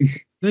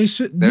 They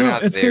should. No,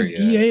 it's because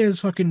EA is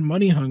fucking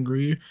money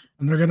hungry,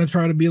 and they're gonna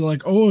try to be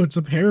like, oh, it's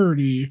a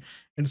parody,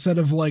 instead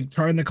of like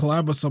trying to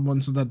collab with someone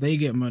so that they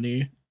get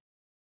money.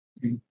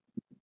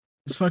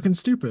 It's fucking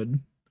stupid.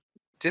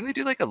 Didn't they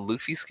do like a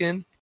Luffy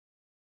skin?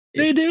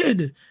 They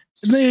did.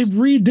 And they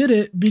redid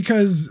it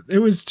because it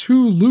was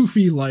too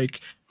Luffy-like,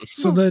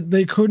 so that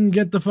they couldn't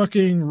get the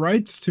fucking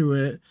rights to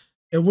it.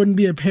 It wouldn't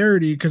be a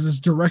parody because it's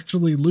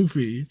directly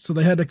Luffy, so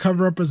they had to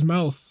cover up his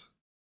mouth.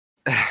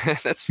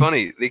 That's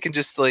funny. They can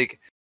just like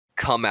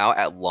come out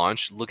at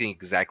launch looking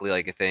exactly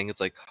like a thing. It's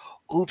like,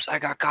 oops, I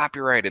got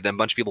copyrighted. And a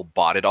bunch of people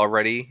bought it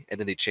already, and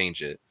then they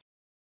change it.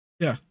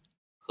 Yeah.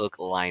 Hook,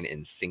 line,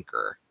 and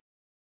sinker.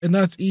 And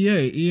that's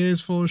EA. EA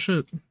is full of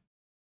shit.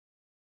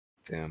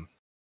 Damn.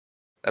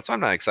 That's why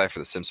I'm not excited for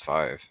The Sims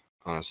 5,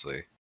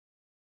 honestly.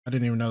 I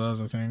didn't even know that was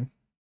a thing.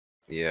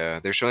 Yeah,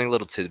 they're showing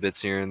little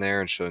tidbits here and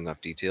there and showing off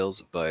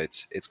details,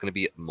 but it's going to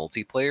be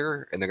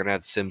multiplayer, and they're going to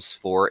have Sims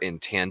 4 in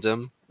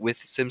tandem with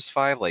Sims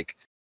 5, like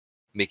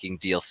making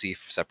DLC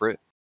separate.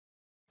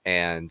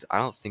 And I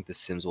don't think The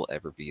Sims will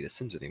ever be The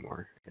Sims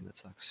anymore, and that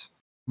sucks.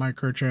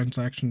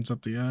 Microtransactions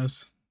up the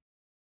ass.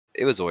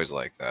 It was always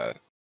like that,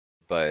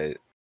 but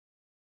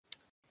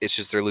it's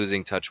just they're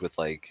losing touch with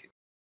like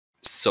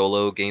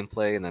solo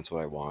gameplay, and that's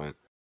what I want.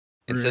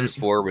 And Sims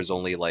 4 was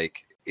only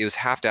like, it was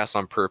half-assed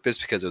on purpose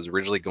because it was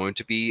originally going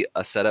to be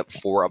a setup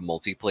for a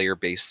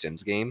multiplayer-based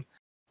Sims game.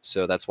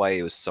 So that's why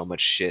it was so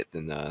much shit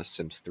than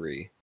Sims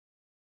 3.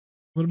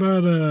 What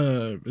about,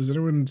 has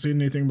anyone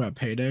seen anything about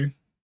Payday?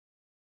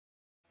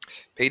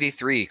 Payday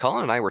 3,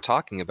 Colin and I were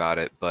talking about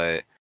it,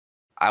 but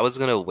I was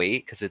going to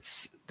wait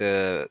because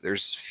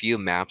there's few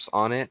maps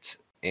on it,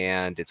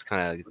 and it's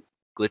kind of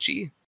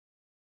glitchy.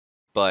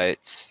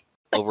 But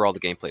overall, the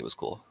gameplay was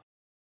cool.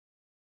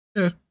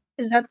 Yeah.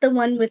 Is that the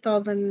one with all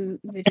the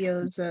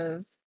videos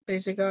of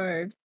there's a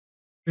guard?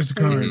 There's a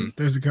card.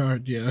 There's a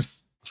card. Yeah.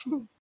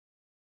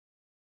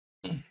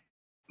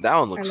 That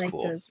one looks I like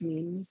cool. those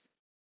memes.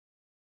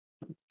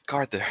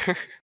 Card there.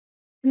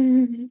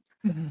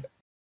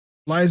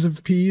 Lies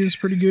of P is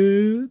pretty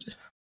good.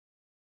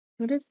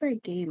 What is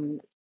that game?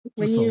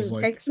 It's When a you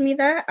Souls-like. text me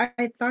that,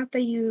 I thought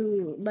that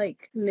you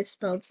like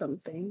misspelled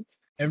something.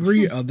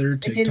 Every other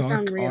didn't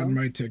sound TikTok real. on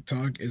my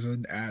TikTok is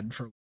an ad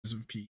for Lies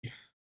of P.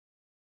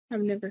 I've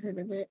never heard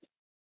of it.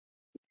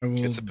 I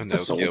will It's a Pinocchio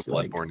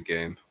Souls-like. Bloodborne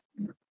game.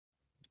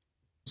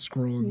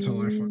 scroll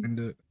until I find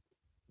it.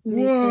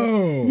 Makes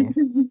Whoa!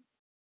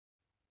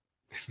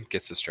 sense.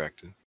 Gets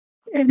distracted.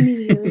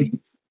 Immediately.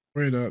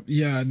 Wait up.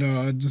 Yeah,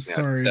 no, I'm just Yeah,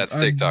 sorry. that's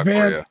A TikTok for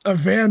van, you. a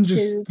van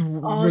just Is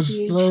was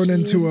thrown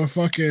into ADHD. a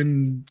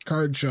fucking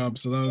card shop,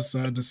 so that was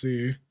sad to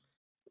see.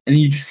 And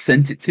you just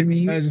sent it to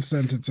me? I just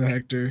sent it to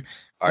Hector.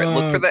 All right,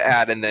 look for the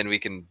ad, and then we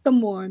can.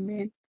 Come on,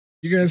 man.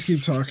 You guys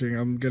keep talking.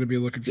 I'm gonna be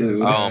looking for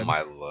this Dude. Oh ad.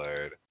 my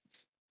lord.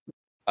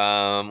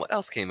 What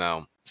else came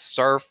out?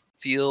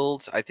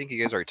 Starfield. I think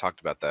you guys already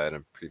talked about that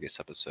in a previous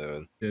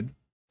episode. Did.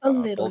 A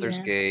little, Baldur's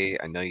yeah. Gate.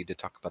 I know you did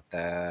talk about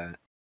that.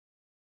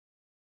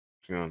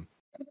 Yeah.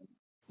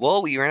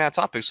 Well, we ran out of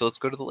topics, so let's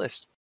go to the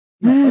list.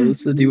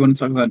 Alyssa, do you want to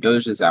talk about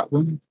Doja's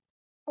album?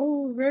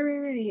 Oh,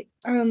 right.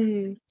 Have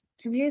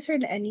you guys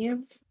heard any of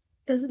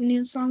the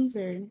new songs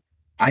or?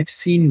 I've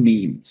seen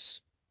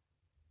memes.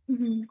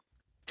 Mhm.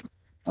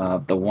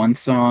 The one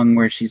song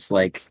where she's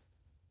like,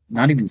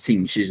 not even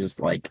singing, she's just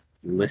like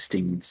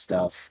listing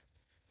stuff.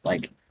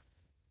 Like,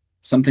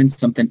 something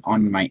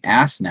on my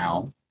ass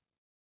now.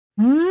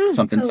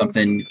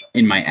 Something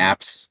in my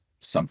apps.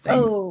 Something.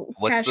 Oh,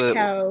 What's cash the-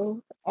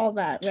 cow, all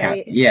that,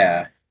 right?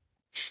 Yeah.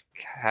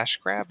 Cash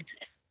grab.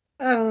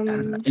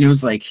 And it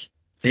was like,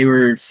 they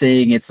were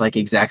saying it's like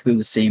exactly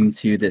the same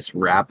to this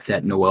rap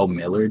that Noel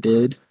Miller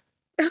did.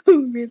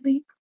 Oh,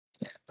 really?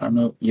 I don't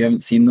know. You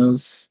haven't seen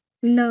those?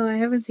 No, I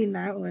haven't seen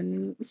that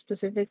one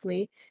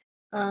specifically.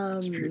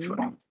 It's pretty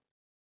funny.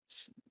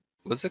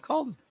 What's it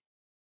called?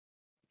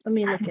 Let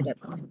me look it up.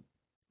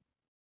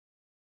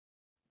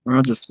 We're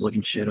all just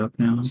looking shit up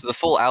now. So the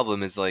full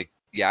album is like,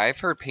 yeah, I've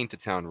heard Paint the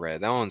Town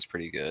Red. That one's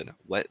pretty good.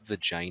 Wet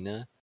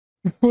Vagina.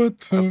 What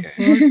the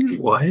Okay. fuck?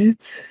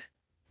 What?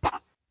 Oh,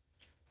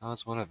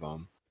 that's one of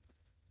them.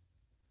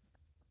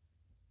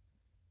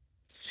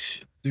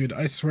 Dude,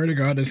 I swear to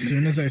God, as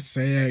soon as I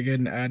say I get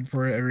an ad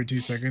for it every 2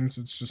 seconds,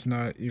 it's just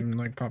not even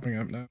like popping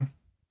up now.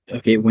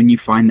 Okay, when you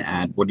find the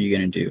ad, what are you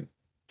gonna do?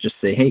 Just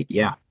say, hey,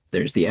 yeah,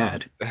 there's the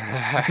ad.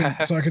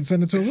 So I can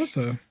send it to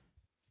Alyssa.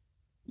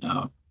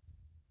 No.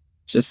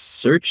 Just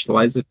search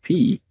Liza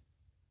P.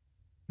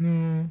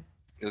 No.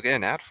 You'll get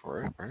an ad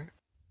for it, right?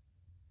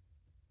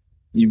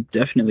 You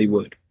definitely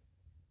would.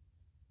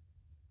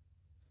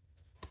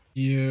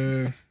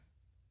 Yeah.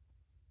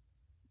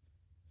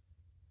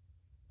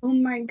 Oh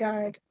my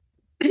god.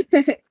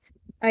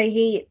 I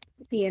hate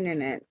the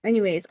internet.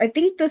 Anyways, I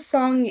think the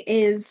song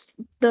is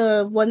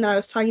the one that I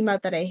was talking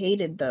about that I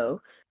hated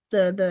though.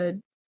 The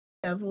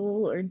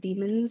devil or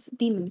demons.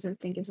 Demons, I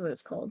think is what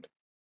it's called.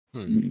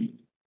 Because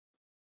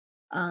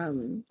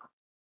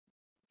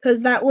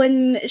that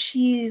one,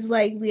 she's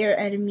like, we are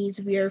enemies,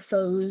 we are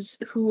foes,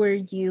 who are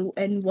you,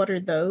 and what are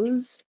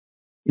those?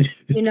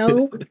 You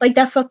know? Like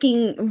that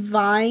fucking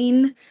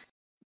Vine.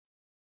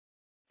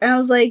 And I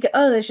was like,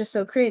 oh, that's just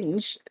so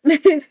cringe.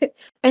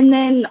 And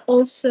then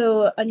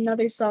also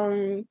another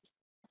song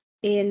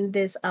in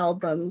this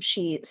album,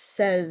 she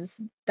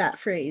says that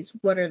phrase,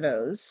 what are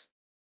those?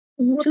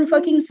 Two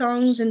fucking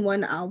songs in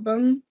one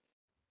album.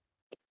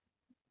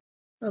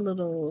 A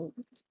little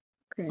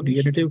cringe. What are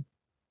you gonna do?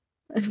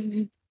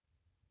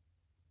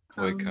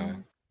 Wait, Kai.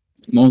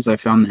 Moles, I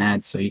found the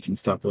ad so you can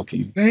stop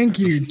looking. Thank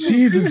you.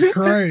 Jesus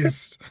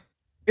Christ.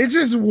 It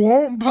just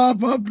won't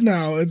pop up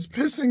now. It's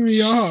pissing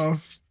me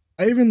off.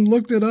 I even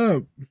looked it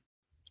up.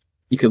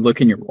 You could look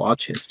in your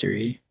watch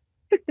history.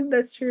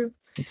 That's true.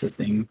 It's a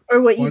thing. Or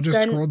what Well, I you just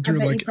sent. scrolled I through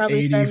bet you like probably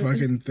 80 sent-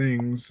 fucking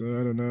things, so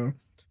I don't know.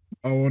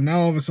 Oh, well, now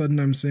all of a sudden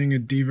I'm seeing a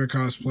diva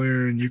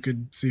cosplayer and you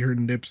could see her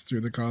nips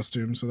through the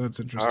costume, so that's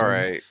interesting. All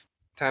right.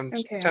 Time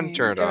to turn it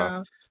get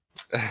off.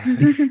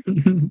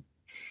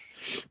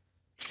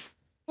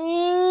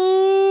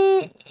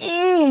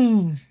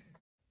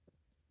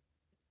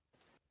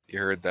 You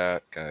heard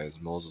that, guys.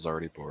 Moles is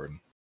already bored.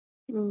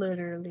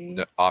 Literally.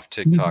 Off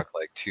TikTok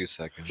like 2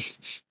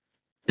 seconds.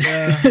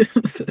 Yeah.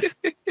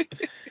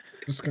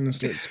 Just gonna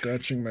start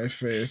scratching my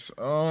face.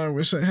 Oh, I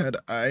wish I had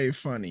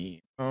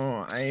iFunny.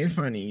 Oh,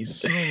 iFunny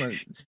so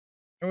much.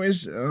 I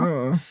wish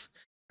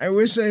I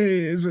was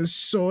a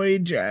soy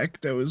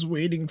jack that was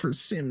waiting for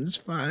Sims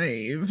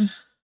 5.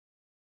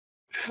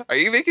 Are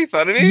you making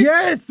fun of me?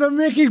 Yes, I'm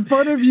making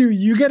fun of you.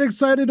 You get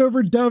excited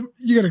over dumb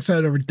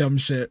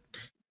shit.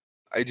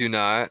 I do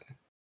not.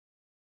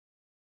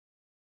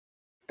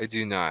 I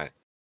do not.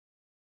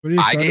 What are you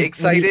I get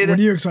excited. What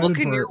are you excited Look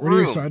in for? your What are you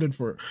room. excited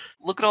for?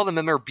 Look at all the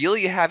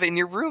memorabilia you have in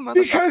your room,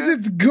 Because motherfucker.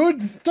 it's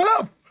good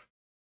stuff.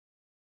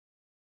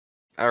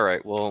 All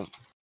right, well,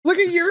 Look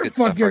at This is your good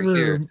stuff fucking right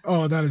here. room.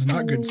 Oh, that is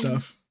not good Oh,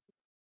 stuff.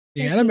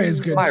 The that anime game is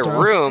good My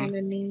stuff. room.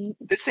 kinda neat.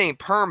 This ain't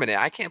permanent.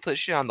 I can't put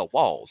shit on the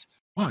walls.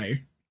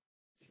 Why?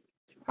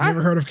 Huh?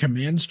 Never heard of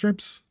command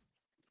strips?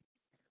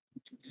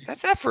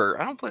 That's effort.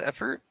 I don't put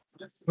effort.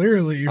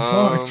 Clearly,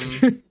 fuck.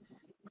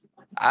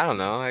 I don't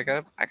know. I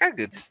got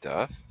good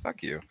stuff.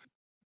 Fuck you.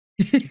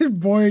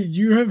 Boy,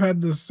 you have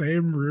had the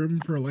same room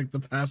for like the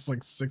past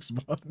like 6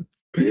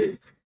 months.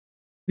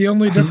 The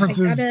only difference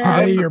is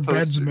gotta- today your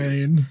Posters. bed's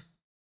made.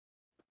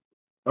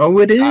 Oh,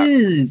 it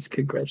is.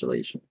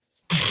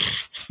 Congratulations.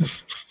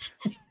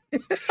 You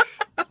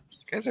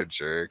guys are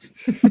jerks.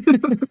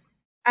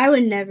 I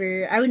would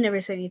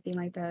never say anything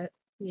like that.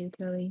 You,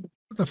 Kelly.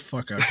 What the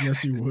fuck up?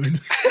 Yes, you would.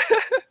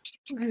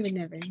 I would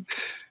never.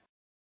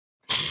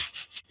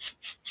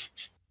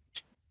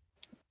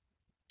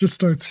 Just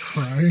starts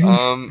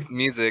crying.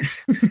 Music.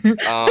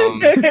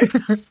 All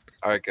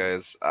right,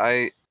 guys.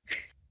 I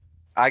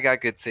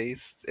got good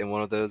taste, and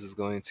one of those is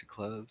going to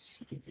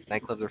clubs.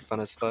 Nightclubs are fun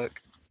as fuck.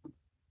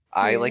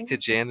 I like to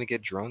jam and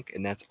get drunk,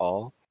 and that's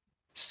all.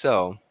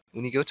 So,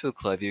 when you go to a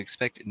club, you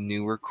expect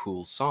newer,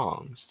 cool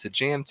songs to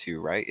jam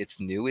to, right? It's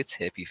new, it's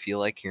hip. You feel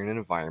like you're in an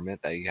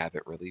environment that you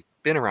haven't really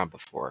been around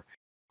before.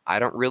 I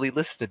don't really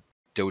listen to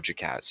Doja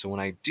Cat, so when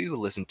I do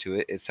listen to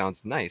it, it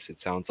sounds nice. It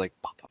sounds like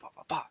ba ba ba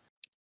ba ba.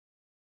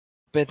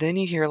 But then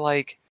you hear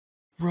like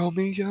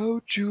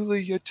Romeo,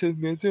 Juliet,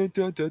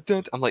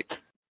 I'm like,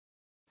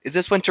 is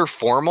this winter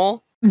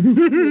formal?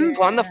 Put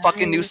on the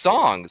fucking new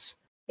songs.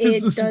 It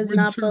This is does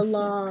not winter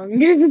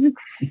belong.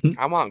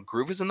 I want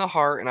Groove is in the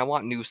Heart and I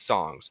want new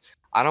songs.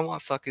 I don't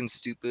want fucking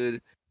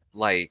stupid,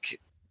 like.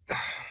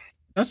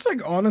 That's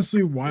like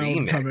honestly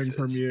wild coming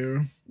from Remixes.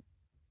 you.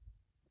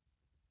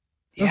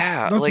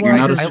 Yeah, That's like You're why,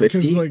 not a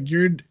because Swiftie? like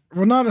you're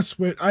well, not a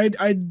Swift. I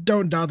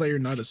don't doubt that you're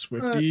not a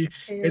Swiftie.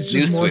 It's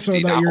New just more so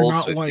Swiftie, that not you're old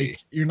not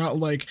Swiftie.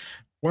 like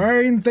why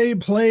aren't they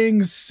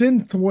playing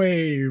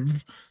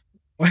synthwave?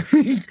 Like,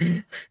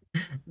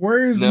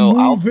 where's No,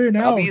 moving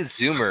out? I'll be a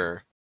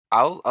zoomer.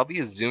 I'll be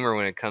a zoomer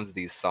when it comes to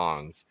these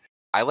songs.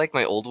 I like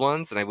my old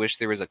ones, and I wish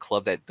there was a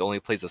club that only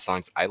plays the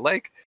songs I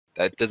like.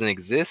 That doesn't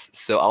exist,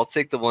 so I'll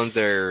take the ones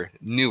that are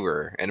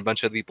newer and a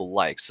bunch of other people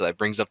like, so that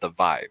brings up the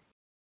vibe.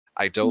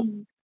 I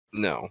don't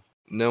no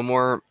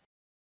more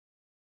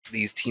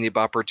these Teeny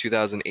Bopper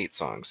 2008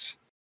 songs.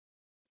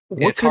 And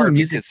What it's kind of hard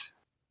music? because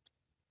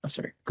Oh,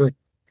 sorry. Go ahead.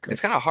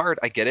 it's kind of hard.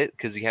 I get it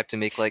because you have to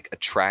make like a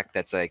track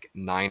that's like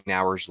 9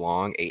 hours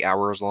long, 8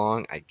 hours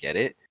long. I get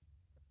it.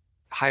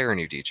 Hire a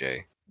new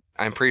DJ.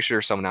 I'm pretty sure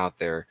there's someone out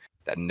there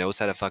that knows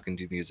how to fucking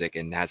do music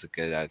and has a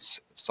good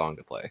song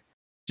to play.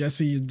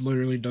 Jesse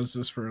literally does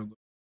this for a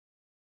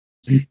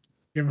living.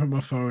 Give him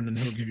a phone and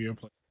he'll give you a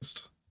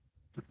playlist.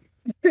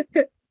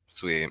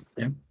 Sweet.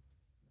 Yeah.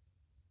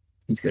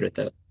 He's good at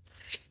that.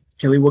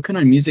 Kelly, what kind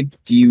of music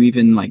do you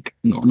even like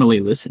normally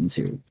listen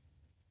to?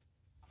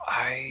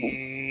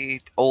 I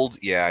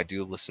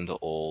do listen to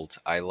old.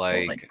 I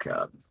like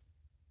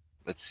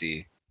let's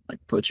see. Like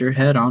put your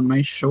head on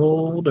my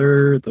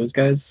shoulder. Those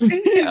guys.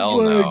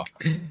 Hell no.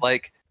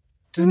 Like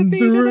to the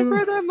beat of the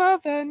rhythm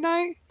of the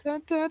night.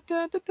 Dun, dun,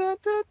 dun, dun, dun,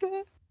 dun,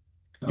 dun.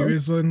 You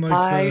guys in like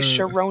Hi, the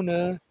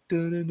Sharona.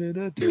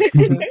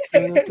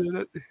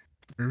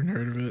 Never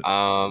heard of it.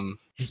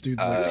 This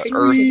dude's like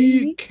Earth.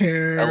 Sweet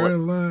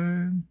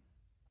Caroline.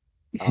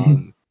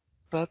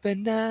 But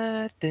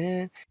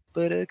nothing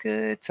but a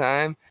good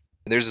time.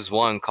 There's this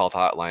one called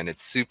Hotline.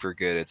 It's super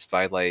good. It's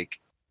by like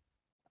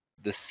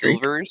the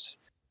Silvers.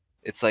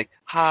 It's like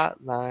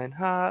hotline,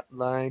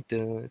 hotline,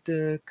 duh,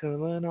 duh,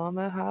 coming on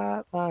the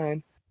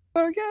hotline.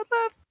 Forget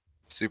love.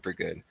 Super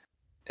good.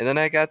 And then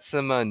I got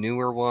some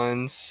newer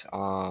ones.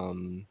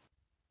 I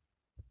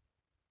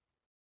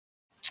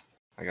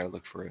gotta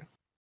look for it.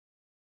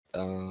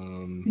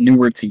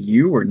 Newer to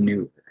you or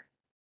newer?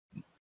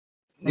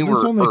 Well,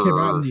 this only came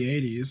out in the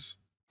 80s.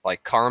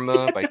 Like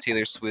Karma by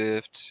Taylor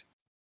Swift.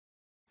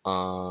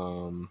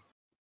 I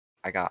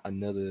got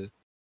another.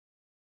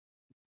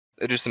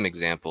 Just some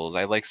examples.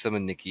 I like some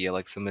of Nicki. I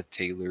like some of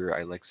Taylor.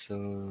 I like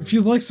some. If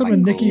you like some Michael.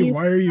 of Nicki,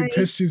 why are you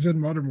pissed she's in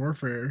Modern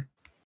Warfare?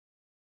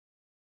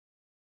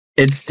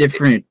 It's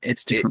different.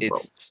 It's different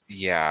worlds.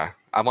 Yeah.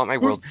 I want my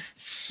worlds.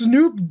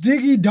 Snoop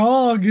Diggy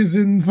Dogg is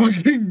in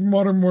fucking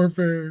Modern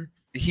Warfare.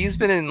 He's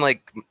been in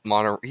like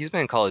he's been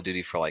in Call of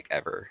Duty for like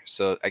ever.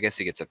 So I guess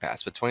he gets a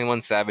pass. But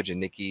 21 Savage and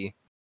Nicki.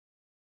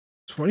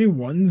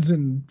 21's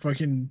in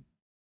fucking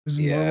is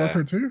in Modern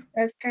Warfare 2?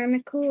 That's kind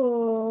of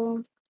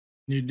cool.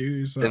 You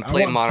do. So Then I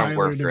play want Modern Tyler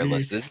Warfare to be,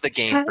 list. This is the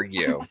game for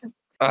you.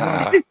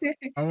 I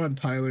want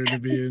Tyler to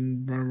be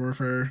in Modern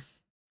Warfare.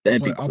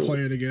 That'd be cool. I'll play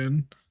it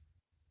again.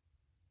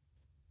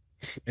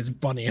 It's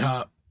bunny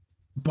hop.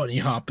 Bunny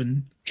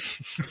hopping.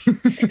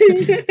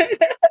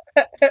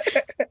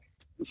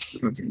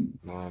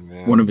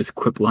 One of his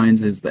quip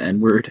lines is the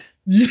N-word.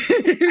 Yeah,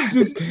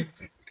 just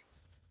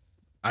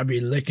I be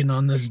licking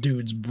on this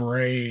dude's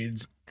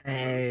braids.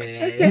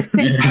 Maybe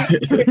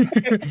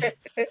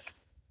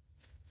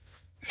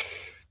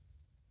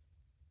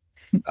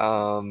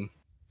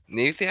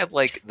if they had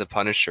like the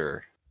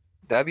Punisher,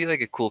 that'd be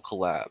like a cool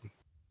collab.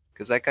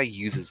 because that guy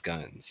uses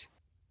guns.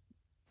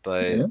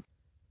 But Yeah.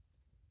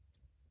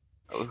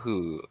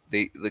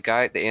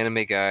 the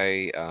anime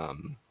guy,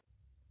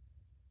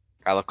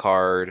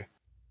 Alucard,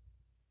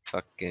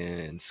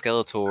 fucking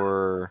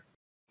Skeletor,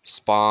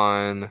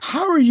 Spawn.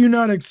 How are you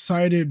not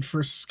excited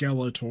for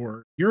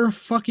Skeletor? You're a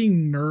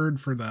fucking nerd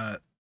for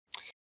that.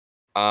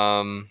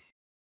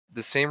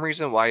 The same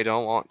reason why I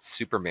don't want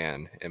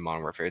Superman in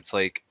Modern Warfare. It's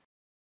like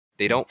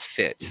they don't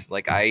fit.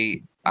 Like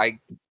I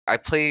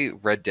play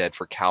Red Dead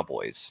for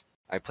cowboys.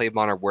 I play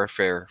Modern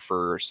Warfare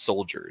for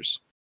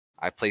soldiers.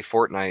 I play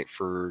Fortnite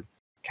for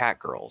cat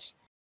girls.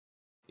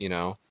 You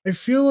know? I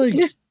feel like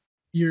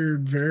you're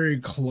very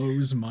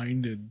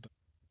close-minded.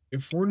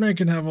 If Fortnite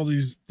can have all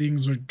these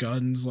things with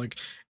guns, like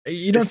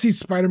you don't see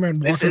Spider-Man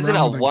walking around. This isn't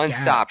a with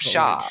one-stop gat,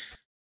 shop. Like,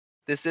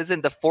 this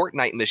isn't the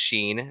Fortnite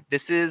machine.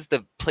 This is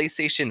the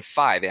PlayStation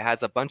 5. It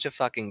has a bunch of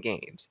fucking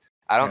games.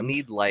 I don't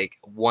need like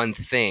one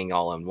thing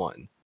all in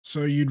one.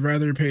 So you'd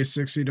rather pay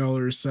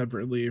 $60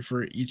 separately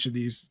for each of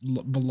these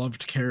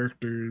beloved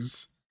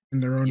characters in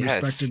their own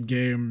respective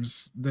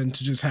games than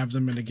to just have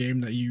them in a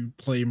game that you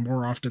play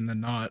more often than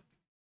not.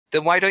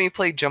 Then why don't you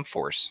play Jump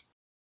Force?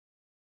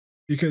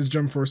 Because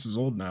Jump Force is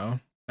old now.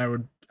 I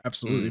would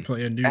absolutely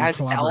play a new. It has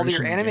collaboration all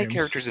your anime games.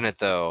 characters in it,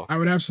 though. I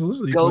would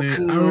absolutely Goku, play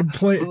it. I would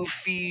play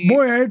Luffy.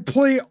 Boy, I'd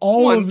play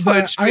all One of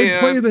Punch that. I'd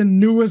play Man. the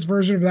newest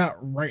version of that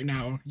right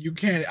now.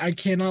 I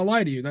cannot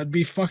lie to you. That'd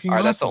be fucking All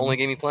right, awesome. that's the only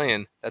game you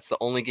playing. That's the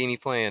only game you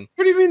playing.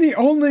 What do you mean the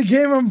only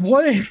game I'm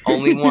playing?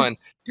 Only one.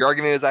 Your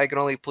argument is I can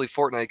only play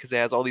Fortnite because it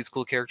has all these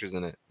cool characters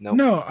in it. Nope.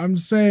 No, I'm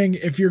saying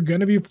if you're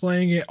gonna be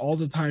playing it all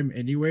the time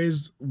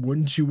anyways,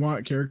 wouldn't you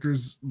want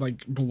characters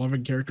like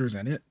beloved characters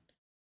in it?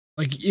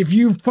 Like if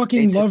you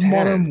fucking love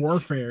Modern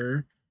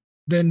Warfare,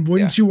 then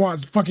wouldn't you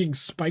want fucking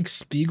Spike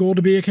Spiegel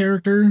to be a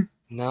character?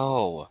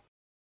 No.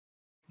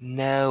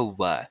 No.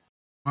 Why?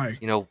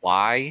 You know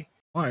why?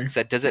 Why? Because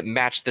that doesn't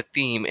match the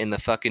theme and the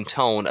fucking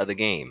tone of the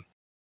game.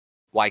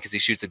 Why? Because he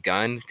shoots a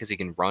gun? Because he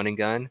can run and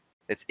gun?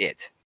 That's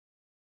it.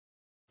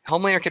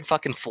 Homelander can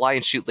fucking fly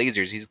and shoot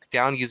lasers. He's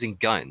down using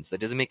guns. That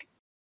doesn't make...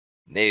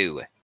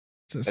 No.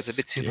 That's a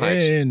bit too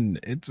much.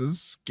 It's a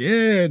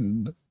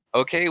skin.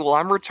 Okay, well,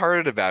 I'm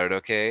retarded about it,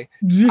 okay?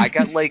 I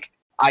got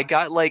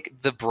like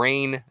the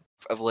brain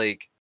of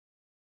like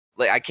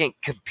I can't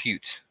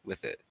compute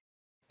with it.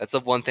 That's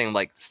the one thing,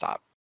 like,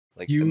 stop.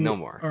 Like, no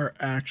more. You are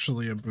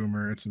actually a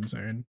boomer. It's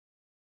insane.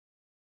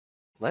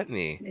 Let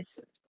me.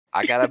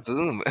 I got a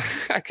boom.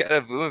 I got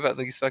a boom about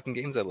these fucking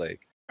games I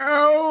like.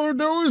 Oh,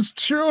 those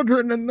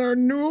children and their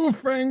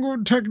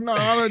newfangled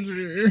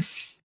technology.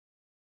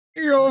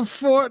 Your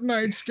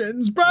Fortnite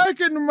skins. Back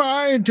in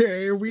my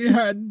day, we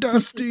had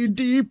Dusty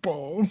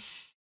Depot.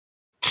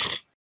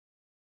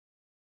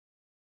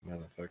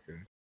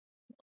 Motherfucker.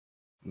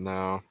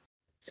 No.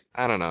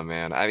 I don't know,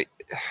 man.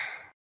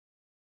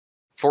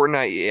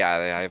 Fortnite,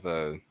 yeah, I have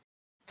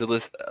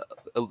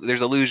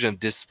there's illusion of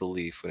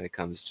disbelief when it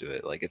comes to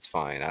it. Like, it's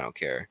fine. I don't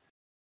care.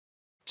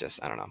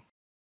 Just, I don't know.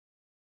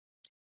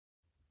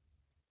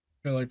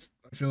 I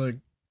feel like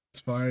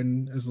it's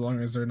fine as long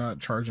as they're not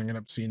charging an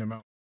obscene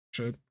amount of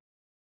shit.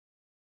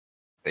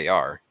 They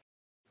are.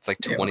 It's like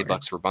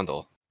 $20 for a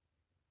bundle.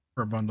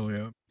 For a bundle,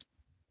 yeah.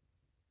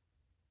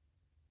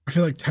 I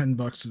feel like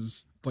 $10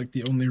 is like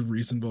the only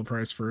reasonable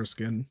price for a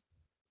skin.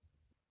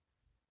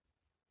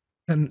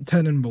 10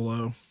 and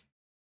below.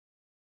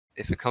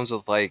 If it comes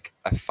with like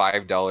a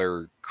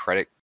 $5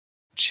 credit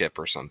chip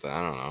or something,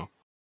 I don't know.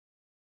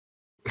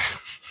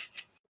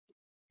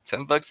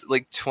 $10,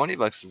 like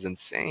 $20 is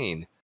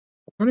insane.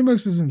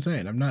 $20 is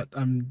insane. I'm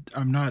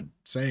not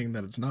saying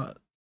that it's not.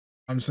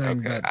 I'm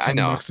saying that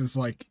 $10 is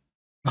like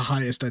the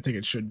highest I think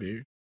it should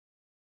be.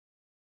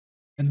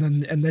 And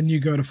then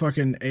you go to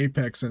fucking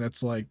Apex and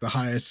it's like the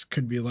highest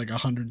could be like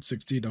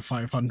 160 to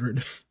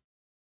 500.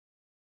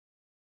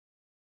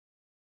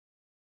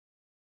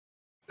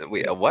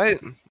 Wait, what?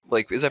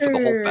 Like, is that for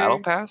the whole battle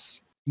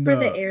pass? For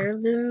the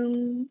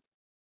heirloom.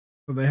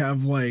 So they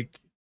have like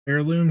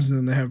heirlooms and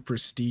then they have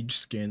prestige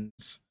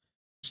skins.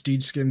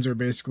 Prestige skins are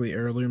basically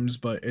heirlooms,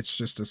 but it's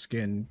just a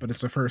skin. But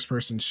it's a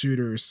first-person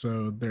shooter,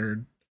 so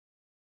they're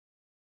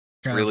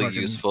really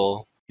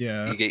useful.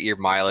 Yeah. You get your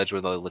mileage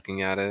when they're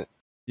looking at it.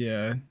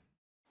 Yeah.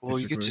 Well,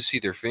 you get to see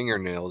their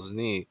fingernails.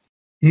 Neat.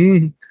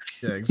 Yeah,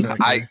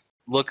 exactly.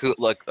 Look,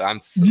 I'm.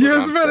 Yeah, I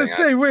was about to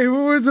say. Wait,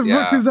 what the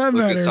fuck does that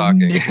matter?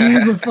 Talking.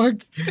 The fuck.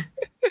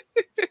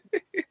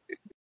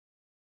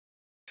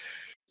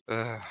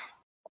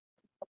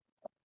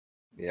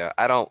 Yeah,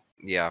 I don't.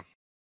 Yeah.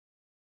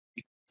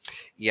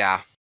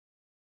 Yeah.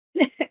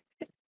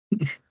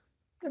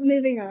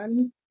 Moving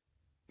on.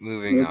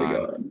 Moving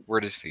on.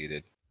 We're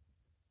defeated.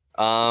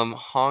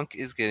 Honk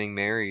is getting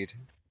married.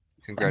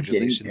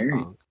 Congratulations,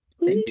 Honk.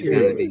 He's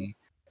gonna be.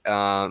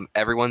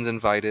 Everyone's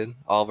invited.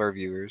 All of our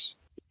viewers.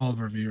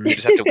 You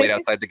just have to wait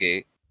outside the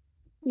gate.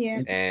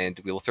 Yeah.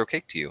 And we will throw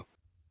cake to you.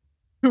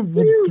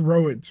 We'll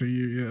throw it to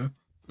you,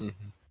 yeah.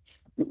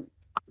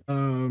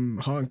 Mm-hmm.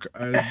 Honk,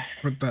 I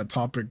put that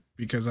topic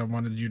because I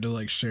wanted you to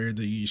like share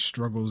the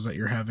struggles that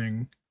you're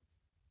having.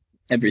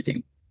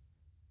 Everything.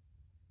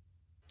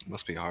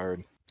 Must be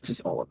hard.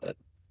 Just all of it.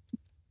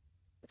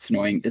 It's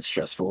annoying. It's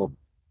stressful.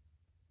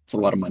 It's a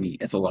lot of money.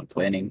 It's a lot of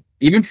planning.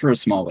 Even for a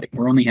small wedding,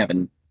 we're only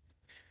having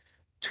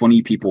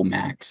 20 people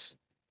max,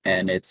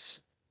 and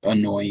it's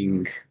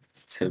annoying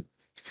to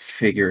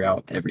figure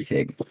out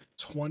everything.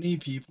 20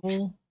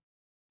 people?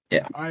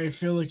 Yeah. I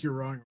feel like you're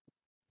wrong.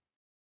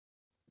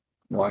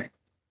 Why?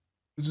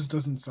 It just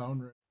doesn't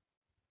sound right.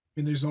 I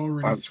mean, there's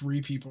already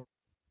 3 people.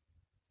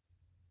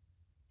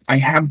 I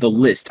have the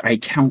list. I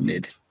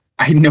counted.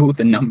 I know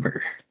the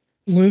number.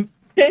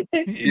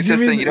 He's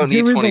just saying you don't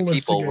need 20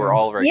 people. Again. We're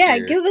all right yeah,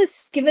 here.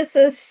 give us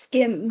a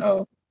skim.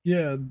 Oh.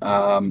 Yeah.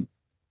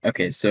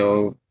 Okay,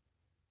 so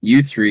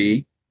you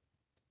 3,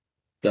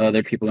 the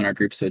other people in our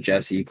group, so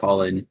Jesse,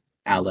 Colin,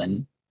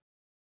 Alan,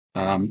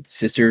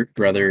 sister,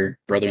 brother,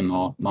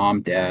 brother-in-law,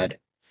 mom, dad,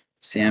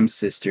 Sam's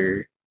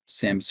sister,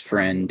 Sam's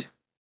friend,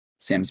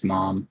 Sam's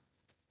mom,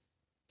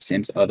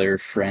 Sam's other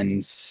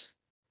friends.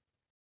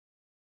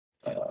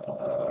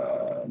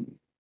 I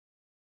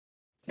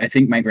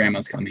think my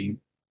grandma's coming.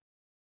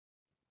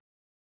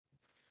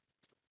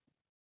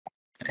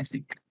 I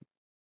think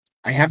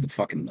I have the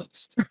fucking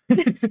list.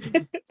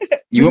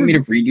 You want me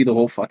to read you the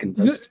whole fucking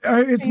list?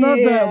 It's not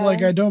that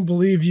like I don't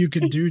believe you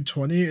could do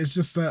 20. It's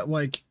just that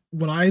like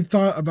when I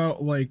thought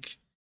about like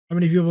how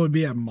many people would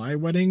be at my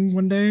wedding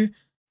one day,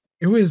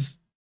 it was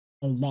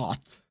a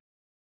lot.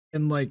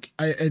 And like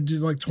it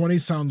just like 20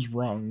 sounds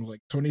wrong.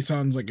 Like 20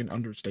 sounds like an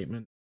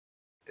understatement.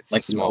 It's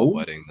like a small low?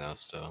 wedding though,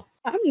 still.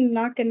 I'm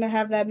not gonna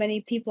have that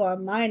many people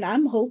on mine.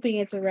 I'm hoping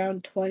it's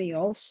around 20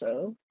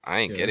 also. I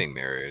ain't getting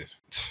married.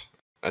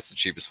 That's the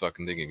cheapest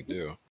fucking thing you can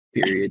do.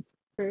 Period.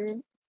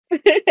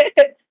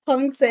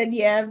 Hung said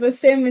yeah, but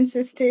Sam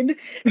insisted.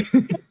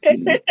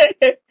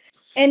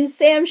 And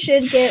Sam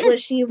should get what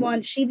she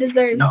wants. She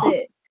deserves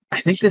it.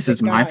 I think this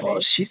is my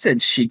fault. She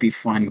said she'd be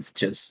fine with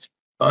just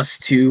us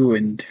 2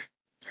 and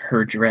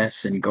her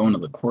dress and going to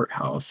the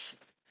courthouse.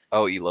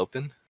 Oh,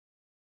 eloping?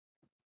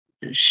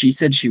 She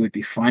said she would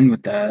be fine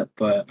with that,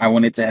 but I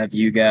wanted to have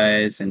you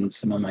guys and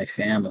some of my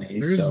family.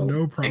 There's so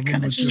no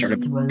problem with just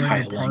started throwing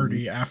piling. a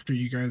party after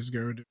you guys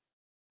go to the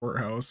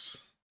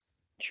courthouse.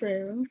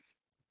 True.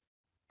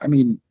 I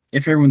mean,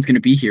 if everyone's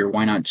gonna be here,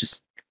 why not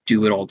just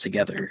do it all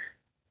together?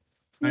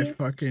 I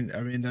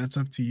mean, that's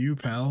up to you,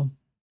 pal.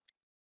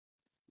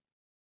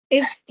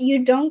 If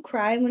you don't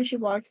cry when she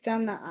walks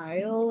down the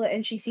aisle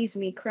and she sees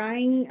me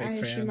crying,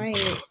 she might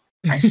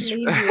leave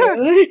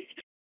you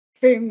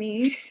for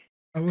me.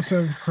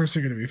 Alyssa, of course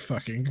you're gonna be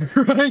fucking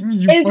crying.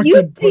 If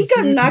you think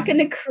I'm not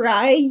gonna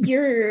cry,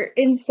 you're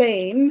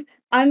insane.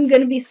 I'm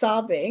gonna be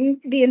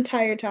sobbing the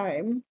entire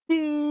time.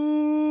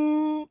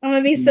 I'm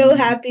gonna be so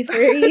happy for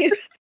you.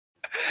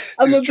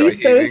 I'm gonna be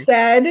so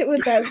sad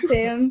without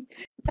Sam.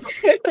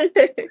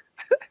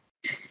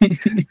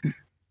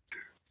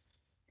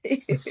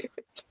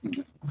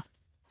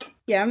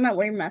 Yeah, I'm not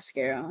wearing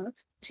mascara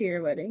to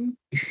your wedding.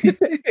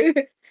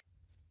 Hey,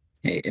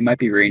 it might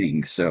be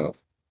raining, so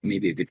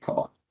maybe a good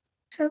call.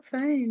 Have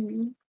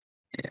fun.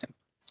 Yeah.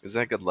 Is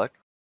that good luck?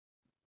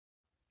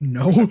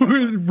 No,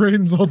 it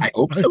rains all the time. I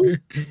hope so.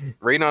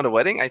 Rain on a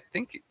wedding? I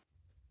think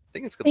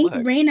it's good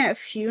luck. Rain at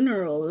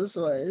funerals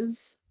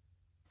was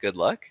good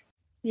luck.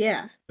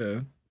 Yeah.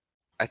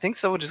 I think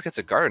someone just gets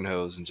a garden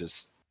hose and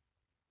just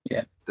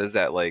does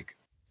that like.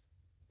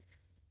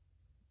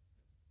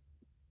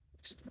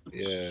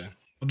 Yeah.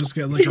 I'll just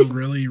get like a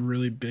really,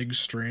 really big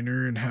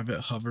strainer and have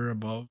it hover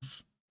above.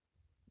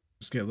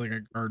 Just get like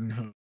a garden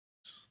hose.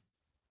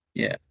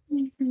 Yeah.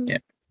 Mm-hmm.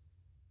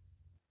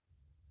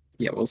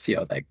 Yeah, we'll see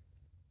how that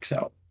works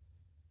out.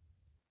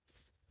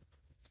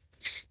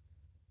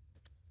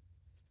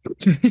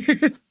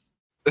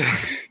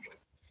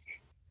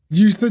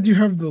 You said you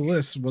have the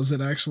list. Was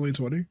it actually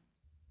 20?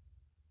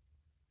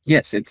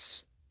 Yes,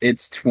 it's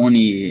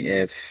 20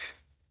 if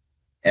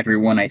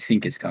everyone I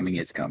think is coming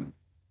is coming.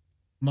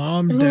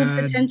 Mom,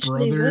 dad,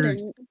 brother.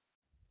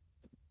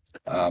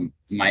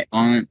 My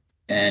aunt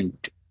and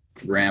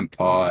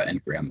grandpa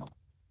and grandma.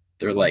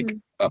 They're like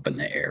up in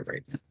the air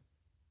right now.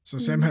 So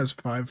Sam has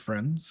 5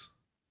 friends.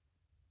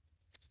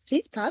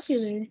 She's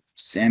popular.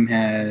 Sam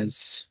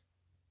has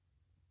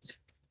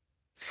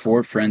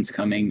 4 friends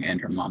coming and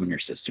her mom and her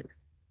sister.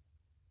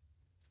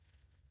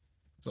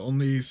 So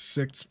only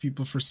 6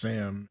 people for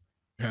Sam.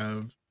 We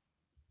have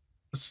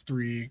us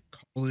 3,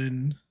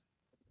 Colin.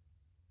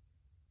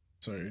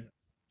 Sorry,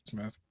 it's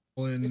math.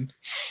 Colin.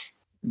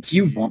 Do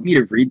you want me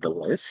to read the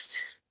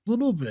list? A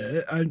little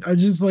bit. I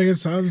just like it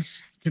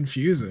sounds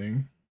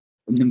confusing.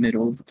 In the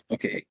middle.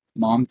 Okay.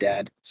 Mom,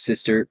 dad,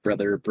 sister,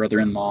 brother,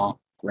 brother-in-law,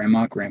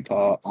 grandma,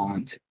 grandpa,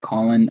 aunt,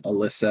 Colin,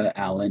 Alyssa,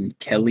 Alan,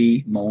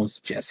 Kelly, Moles,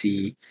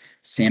 Jesse,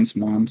 Sam's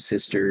mom,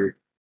 sister,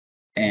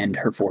 and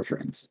her 4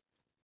 friends.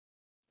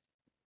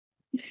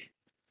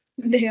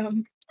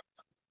 Damn.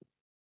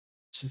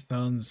 Just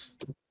sounds.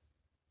 I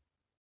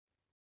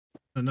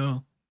don't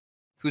know.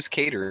 Who's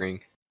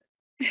catering?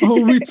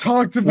 Oh, we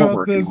talked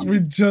about this. We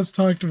just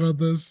talked about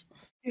this.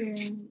 Why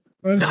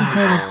don't you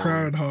tell the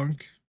crowd,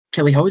 Honk?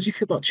 Kelly, how would you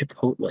feel about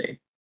Chipotle?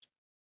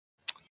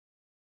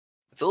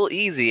 It's a little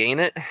easy, ain't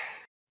it?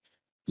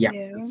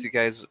 Yeah. Since you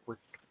guys work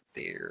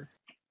there,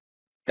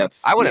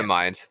 That's I wouldn't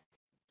mind.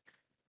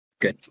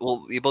 Good.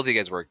 Well, both of you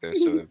guys work there,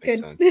 so it makes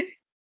sense.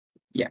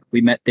 Yeah,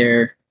 we met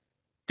there,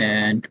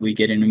 and we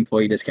get an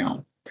employee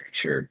discount. Pretty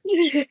sure.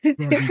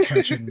 Won't be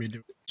catching me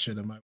doing shit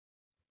in my.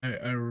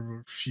 I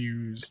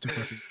refuse to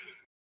fucking.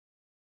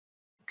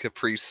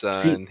 Capri Sun,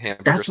 See,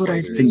 hamburger that's what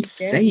I've sliders. been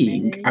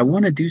saying. I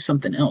want to do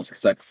something else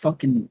because I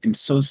fucking am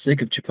so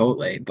sick of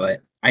Chipotle,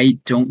 but I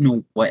don't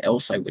know what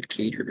else I would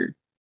cater.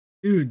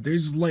 Dude,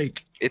 there's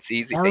like It's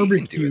easy.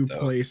 barbecue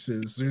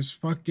places. There's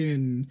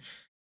fucking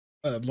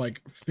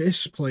like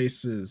fish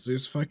places.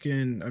 There's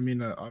fucking. I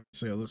mean,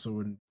 obviously Alyssa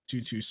wouldn't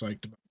be too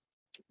psyched about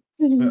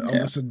it, but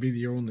Alyssa would be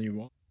the only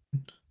one.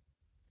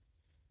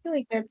 I feel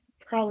like that's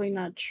probably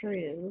not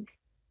true.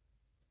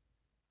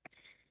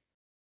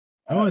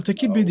 Oh, I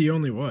think you'd be the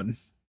only one.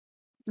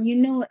 You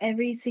know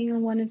every single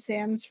one of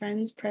Sam's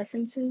friends'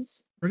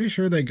 preferences? Pretty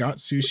sure they got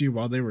sushi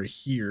while they were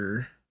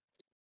here.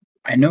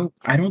 I know.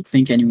 I don't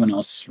think anyone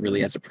else really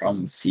has a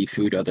problem with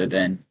seafood other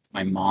than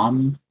my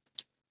mom,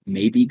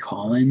 maybe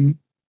Colin,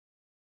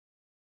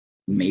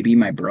 maybe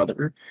my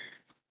brother.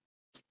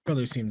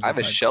 Brother seems. I have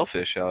a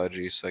shellfish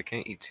allergy, so I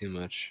can't eat too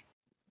much.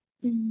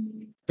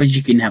 But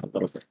you can have a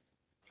little bit.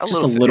 Just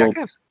a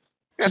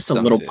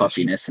little fish.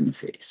 puffiness in the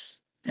face.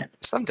 Yeah.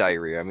 Some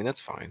diarrhea. I mean, that's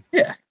fine.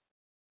 Yeah.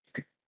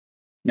 Okay.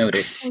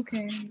 Noted.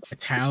 Okay.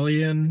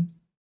 Italian.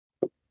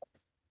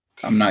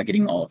 I'm not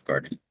getting Olive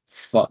Garden.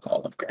 Fuck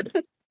Olive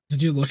Garden.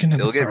 Did you look into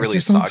It'll the get price really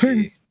or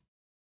something?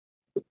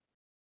 soggy.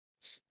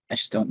 I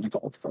just don't like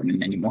Olive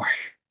Garden anymore.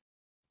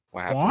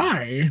 What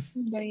happened?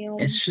 Why?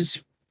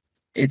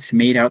 It's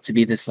made out to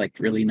be this like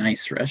really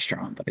nice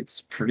restaurant, but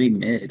it's pretty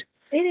mid.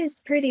 It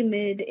is pretty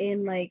mid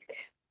in like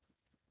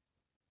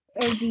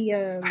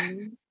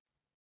the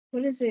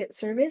what is it,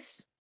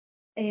 service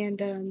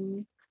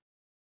and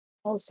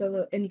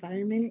also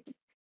environment.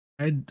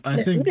 I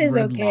The think food is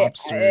Red okay.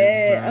 Lobster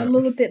is A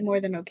little bit more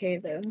than okay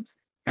though.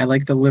 I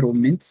like the little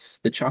mints,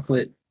 the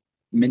chocolate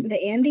mint.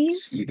 The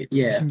Andes? You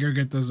Yeah. can go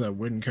get those at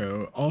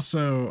Winco.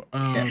 Also,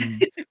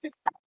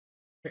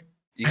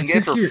 You can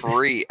get for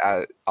free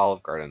at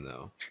Olive Garden,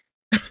 though.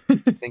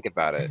 Think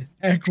about it.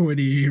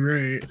 Equity,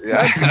 right?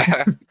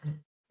 Yeah.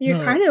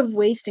 You're kind of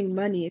wasting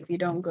money if you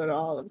don't go to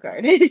Olive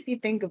Garden, if you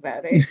think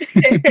about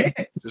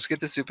it. Just get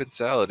the soup and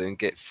salad and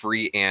get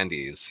free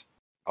Andes.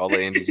 All the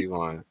Andes you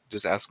want.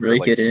 Just ask for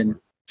Break it in. I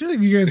feel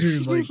like you guys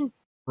are like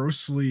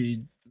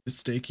grossly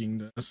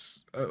mistaking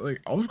this.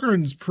 Like Olive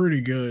Garden's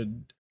pretty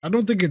good. I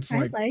don't think it's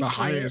like the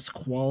highest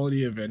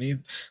quality of any.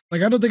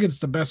 Like I don't think it's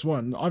the best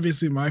one.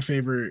 Obviously, my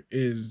favorite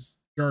is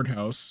Yard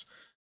House.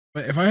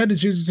 But if I had to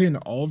choose between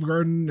Olive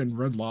Garden and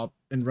Red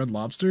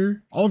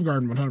Lobster, Olive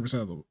Garden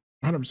 100%.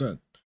 100%.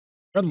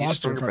 Red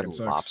Lobster fucking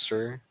sucks.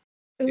 Lobster?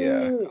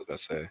 Yeah, I was gonna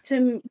say.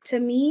 To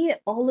me,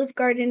 Olive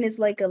Garden is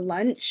like a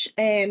lunch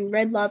and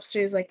Red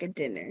Lobster is like a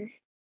dinner.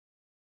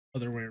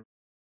 Other way around.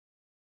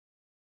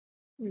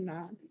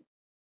 Nah.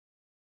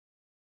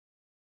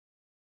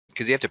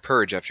 Because you have to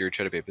purge after your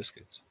Cheddar Bay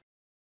biscuits.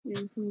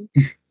 Mm-hmm.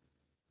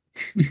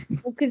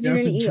 Well, because you're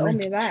gonna eat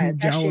only that. 2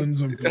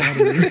 gallons of water.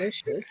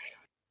 Delicious.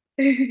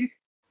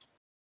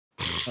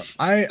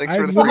 I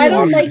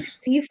don't like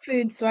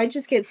seafood, so I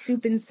just get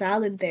soup and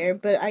salad there,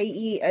 but I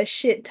eat a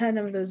shit ton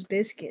of those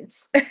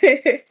biscuits.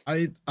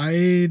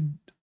 I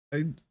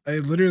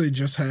literally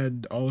just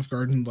had Olive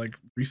Garden like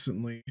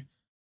recently,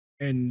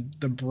 and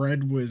the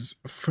bread was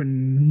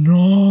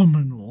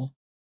phenomenal.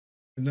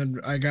 And then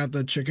I got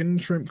the chicken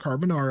shrimp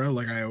carbonara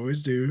like I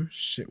always do.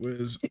 Shit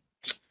was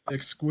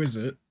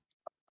exquisite.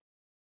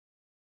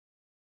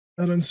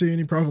 I don't see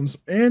any problems.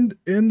 And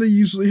they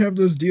usually have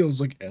those deals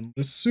like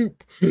endless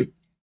soup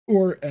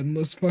or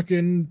endless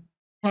fucking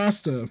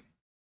pasta.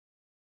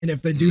 And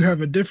if they do have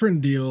a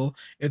different deal,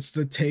 it's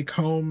to take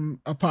home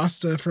a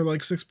pasta for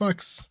like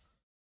 $6.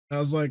 And I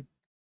was like,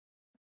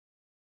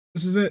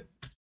 this is it.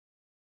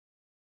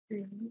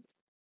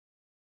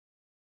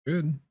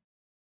 Good.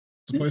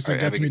 It's a place that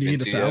gets me to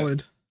eat a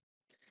salad.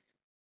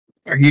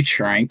 Are you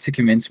trying to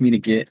convince me to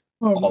get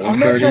Olive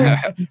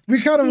Garden?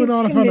 We kind of went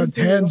off on a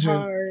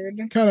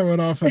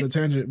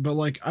tangent. But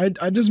like I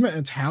just meant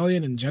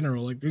Italian in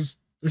general. Like there's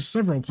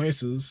several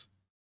places.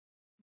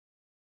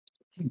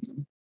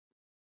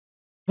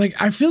 Like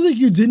I feel like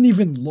you didn't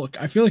even look.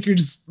 I feel like you're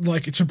just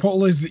like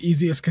Chipotle is the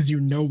easiest because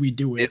you know we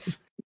do it.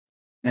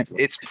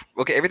 It's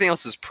okay. Everything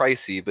else is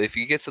pricey, but if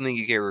you get something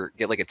you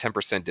get like a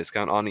 10%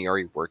 discount on, and you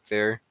already work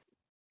there,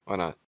 why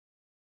not?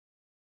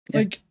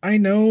 Like I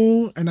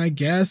know, and I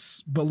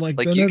guess, but like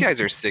then you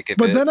guys are sick of it.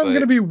 But then I'm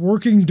gonna be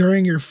working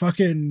during your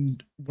fucking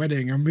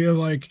wedding. I'm being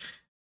like,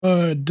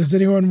 does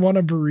anyone want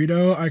a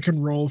burrito? I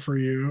can roll for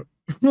you.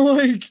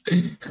 Like,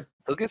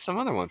 they'll get some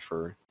other one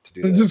to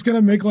do. They're just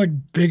gonna make like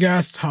big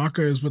ass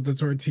tacos with the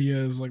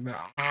tortillas, like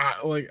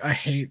that. Like I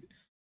hate.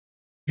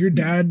 Your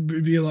dad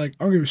would be like,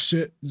 I don't give a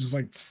shit, just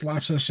like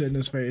slaps that shit in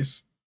his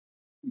face.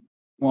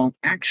 Well,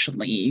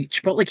 actually,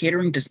 Chipotle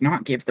catering does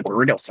not give the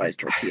burrito-sized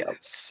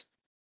tortillas.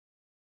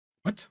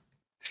 What?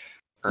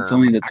 It's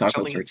only the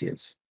taco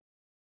tortillas.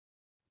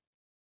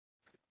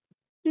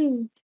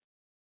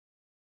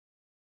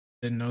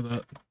 Didn't know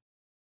that.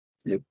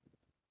 Yep.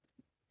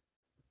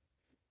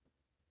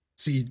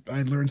 See,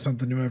 I learn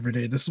something new every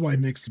day. This is why I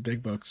mix the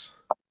big bucks.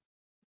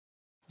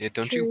 Yeah,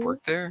 don't you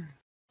work there?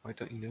 Why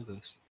don't you know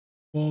this?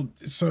 Well,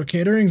 so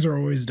caterings are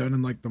always done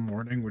in like the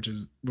morning, which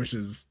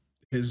is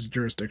his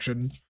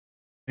jurisdiction.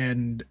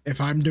 And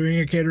if I'm doing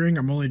a catering,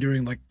 I'm only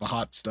doing like the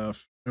hot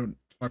stuff. I don't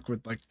fuck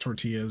with like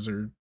tortillas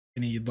or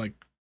any like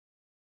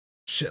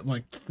shit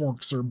like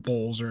forks or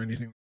bowls or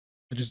anything.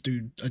 I just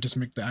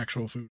make the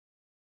actual food.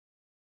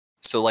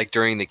 So like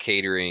during the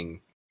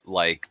catering,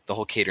 like the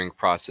whole catering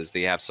process,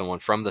 they have someone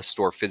from the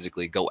store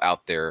physically go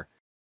out there,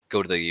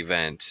 go to the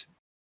event,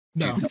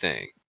 do the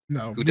thing.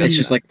 No, who does it's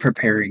just that? like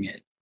preparing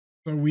it.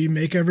 So we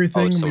make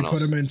everything, we someone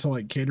put else. them into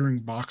like catering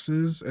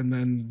boxes, and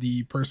then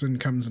the person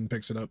comes and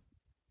picks it up.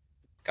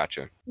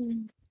 Gotcha.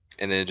 And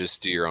then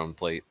just do your own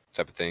plate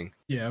type of thing.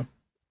 Yeah.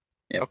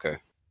 Yep. Okay.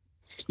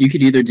 You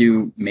could either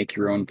do make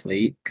your own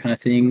plate kind of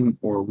thing,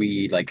 or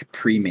we like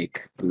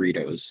pre-make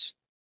burritos.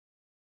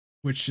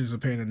 Which is a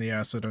pain in the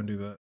ass, so don't do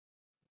that.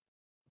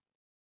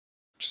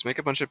 Just make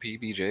a bunch of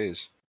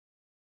PBJs.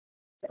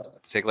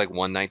 Take like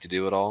one night to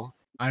do it all.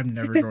 I'm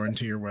never going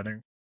to your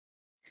wedding.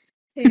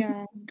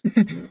 Yeah.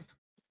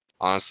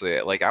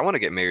 Honestly, like I want to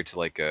get married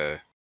to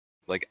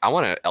I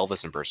want an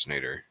Elvis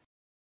impersonator.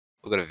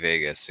 We'll go to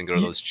Vegas and go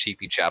to those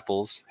cheapy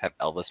chapels, have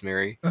Elvis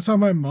marry. That's how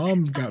my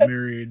mom got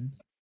married.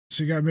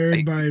 She got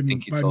married by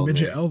midget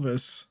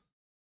Elvis.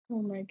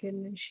 Oh my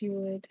goodness, she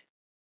would.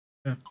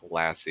 Yeah.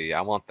 Classy.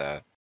 I want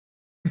that.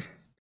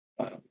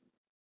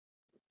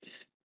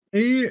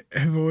 I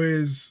have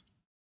always,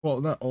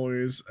 well, not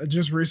always.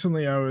 Just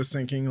recently, I was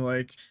thinking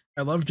like,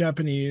 I love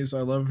Japanese, I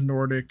love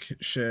Nordic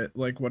shit.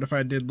 Like, what if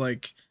I did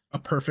like a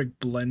perfect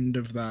blend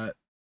of that?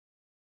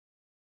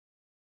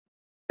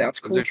 That's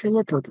cultural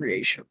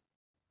appropriation.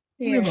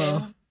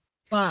 Yeah.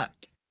 But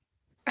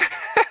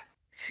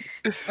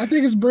I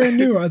think it's brand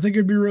new. I think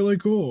it'd be really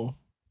cool.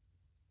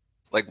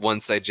 Like one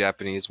side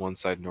Japanese, one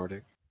side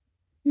Nordic.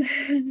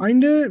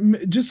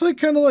 Kinda, just like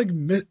kind of like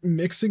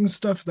mixing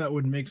stuff that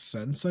would make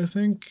sense. I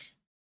think.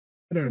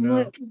 I don't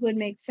know. What would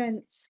make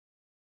sense?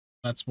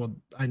 That's what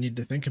I need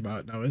to think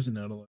about now, isn't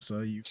it,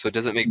 Alyssa? So it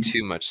doesn't make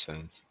too much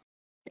sense.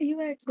 You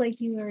act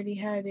like you already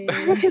had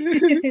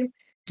it.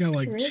 Got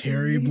like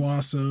cherry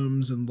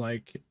blossoms and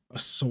like a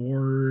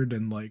sword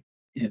and like.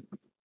 Yeah.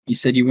 You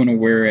said you want to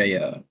wear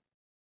a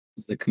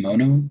the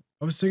kimono.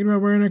 I was thinking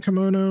about wearing a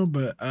kimono,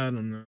 but I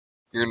don't know.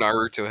 Your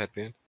Naruto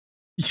headband.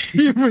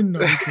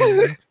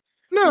 Naruto.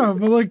 No,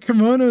 but like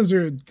kimonos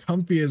are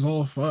comfy as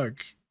all fuck.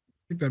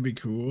 I think that'd be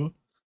cool.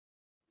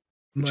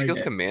 Would like, you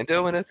go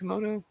commando in a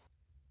kimono?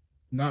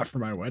 Not for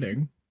my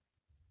wedding.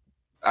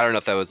 I don't know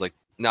if that was like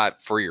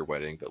not for your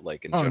wedding, but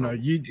like in general. Oh no,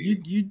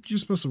 you're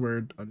supposed to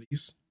wear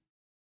undies.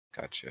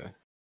 Gotcha.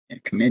 Yeah,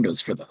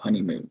 commandos for the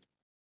honeymoon.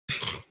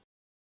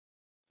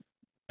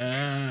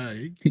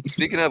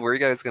 Speaking of, where are you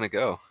guys gonna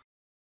go?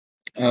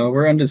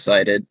 We're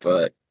undecided,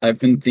 but I've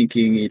been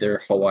thinking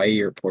either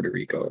Hawaii or Puerto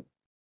Rico.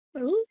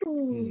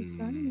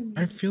 Ooh,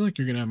 I feel like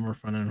you're gonna have more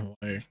fun in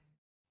Hawaii.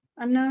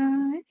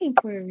 I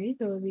think Puerto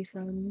Rico would be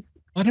fun.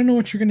 I don't know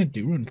what you're gonna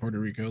do in Puerto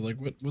Rico. Like,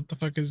 what the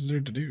fuck is there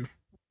to do?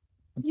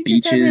 You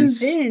Beaches.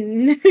 just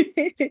haven't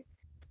been.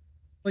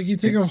 Like, you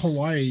think of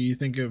Hawaii, you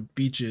think of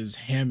beaches,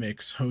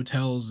 hammocks,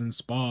 hotels, and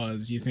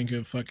spas. You think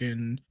of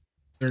fucking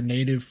their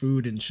native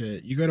food and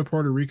shit. You go to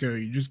Puerto Rico,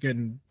 you're just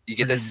getting... You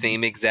get the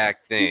same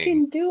exact thing. You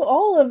can do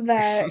all of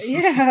that,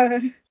 yeah.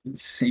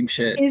 Same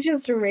shit. It's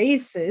just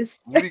racist.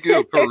 What do you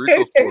go to Puerto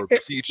Rico for?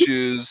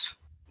 Beaches?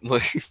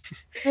 Like...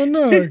 Well,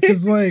 no,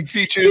 because like...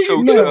 Beaches,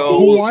 hotels, no,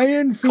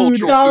 Hawaiian food...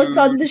 Dogs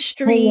on the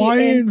street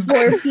Hawaiian and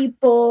poor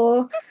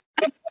people.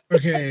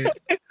 Okay.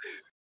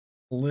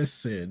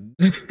 Listen.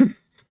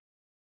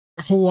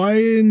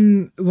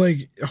 Hawaiian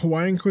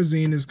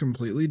cuisine is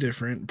completely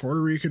different.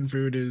 Puerto Rican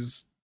food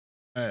is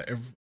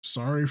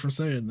sorry for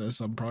saying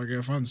this, I'm probably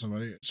gonna find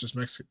somebody. It's just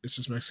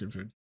Mexican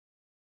food.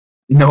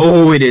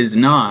 No, it is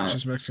not. It's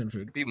just Mexican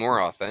food. Be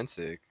more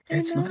authentic.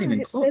 It's not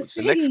even close.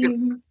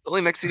 The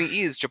only Mexican you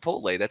eat is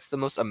Chipotle. That's the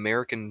most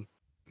American.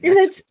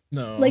 That's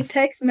no, like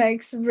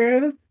Tex-Mex,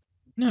 bro.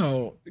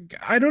 No,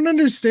 I don't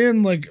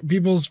understand like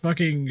people's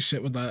fucking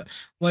shit with that.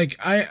 Like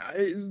I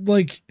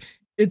like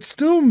it's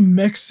still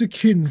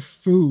Mexican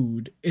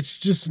food. It's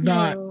just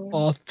not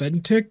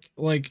authentic.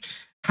 Like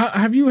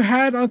have you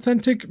had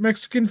authentic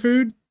Mexican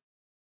food?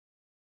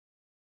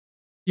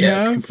 Yeah,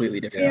 it's completely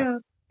different. Yeah.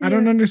 I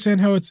don't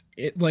understand how it's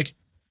like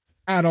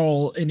at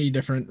all any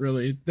different,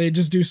 really. They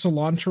just do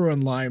cilantro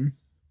and lime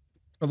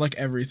for like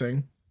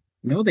everything.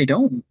 No, they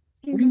don't.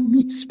 What do you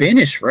mean?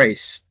 Spanish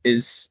rice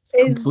is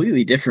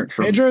completely different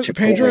from Pedro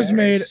has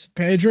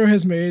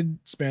made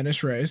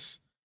Spanish rice,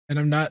 and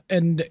I'm not,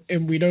 and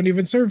we don't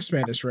even serve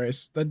Spanish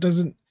rice. That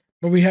doesn't,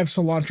 but we have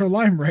cilantro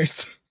lime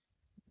rice,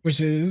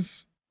 which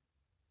is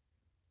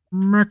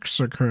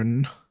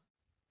Mexican.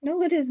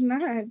 No, it is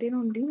not. They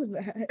don't do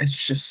that.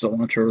 It's just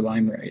cilantro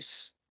lime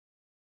rice.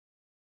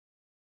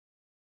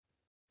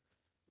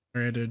 I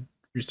had to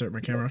restart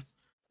my camera.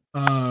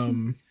 I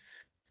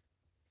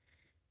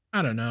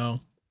don't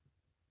know.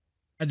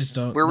 I just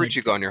don't. Where would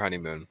you go on your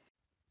honeymoon?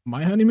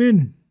 My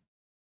honeymoon?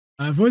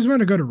 I've always wanted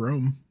to go to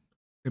Rome.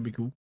 That'd be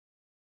cool.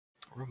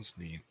 Rome's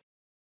neat.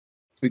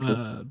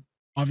 Cool.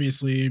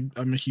 Obviously,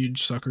 I'm a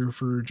huge sucker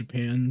for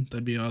Japan.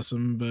 That'd be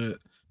awesome, but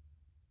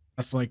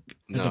that's like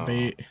a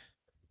debate.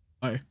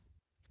 Why?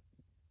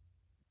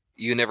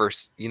 You never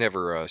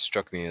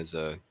struck me as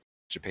a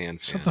Japan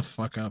fan. Shut the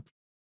fuck up.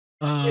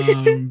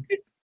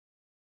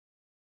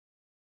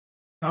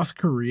 South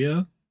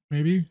Korea,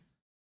 maybe.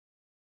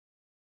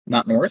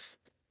 Not North.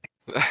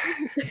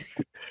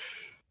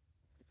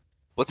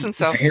 What's in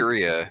South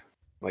Korea?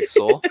 Like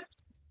Seoul?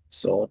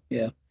 Seoul,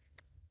 yeah.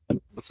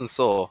 What's in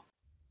Seoul?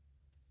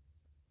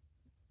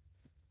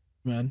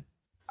 Man,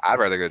 I'd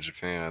rather go to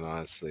Japan,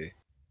 honestly.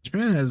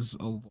 Japan has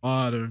a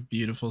lot of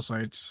beautiful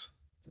sights.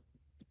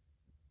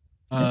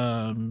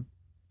 Fucking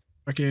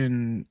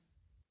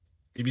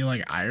maybe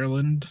like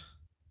Ireland.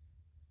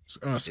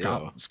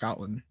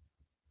 Scotland.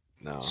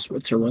 No.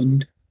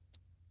 Switzerland.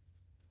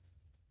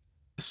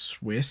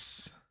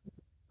 Swiss.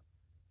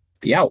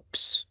 The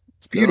Alps.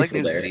 It's beautiful like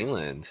New there.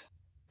 Zealand.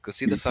 Go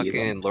see the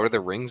fucking Lord of the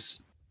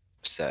Rings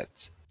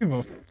set. I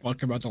don't give a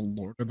fuck about the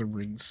Lord of the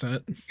Rings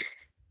set.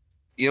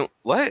 You know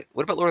what?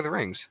 What about Lord of the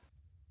Rings?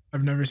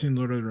 I've never seen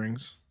Lord of the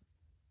Rings.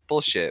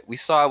 Bullshit. We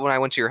saw it when I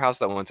went to your house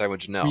that one time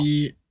with Janelle.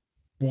 We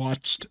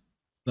watched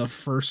the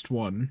first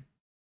one.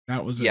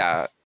 That was it.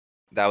 Yeah,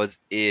 that was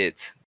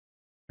it.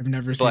 I've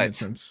never seen it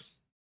since.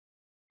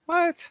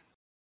 What?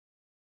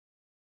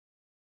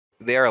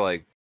 They are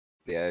like,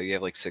 yeah, you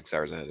have like 6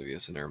 hours ahead of you,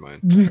 so never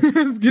mind.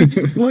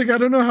 Like, I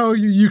don't know how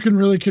you can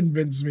really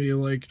convince me.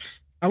 Like,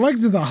 I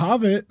liked The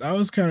Hobbit. That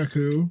was kind of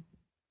cool.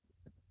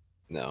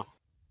 No.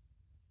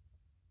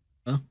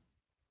 Huh?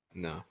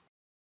 No.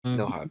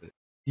 No Hobbit.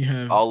 You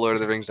have all Lord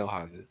of the Rings, no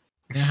Hobbit.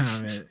 No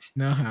Hobbit.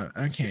 No Hobbit.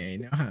 Okay,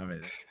 no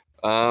Hobbit.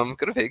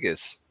 Go to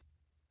Vegas.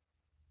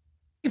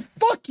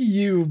 Fuck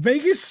you.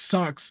 Vegas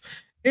sucks.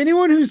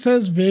 Anyone who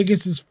says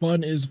Vegas is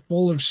fun is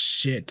full of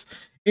shit.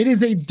 It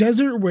is a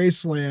desert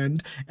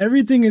wasteland.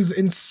 Everything is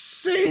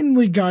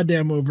insanely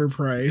goddamn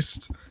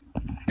overpriced.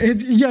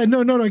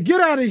 No.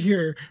 Get out of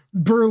here.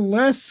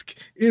 Burlesque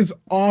is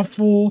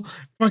awful.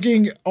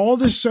 Fucking all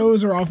the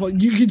shows are awful.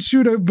 You could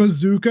shoot a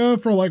bazooka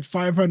for like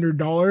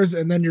 $500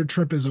 and then your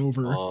trip is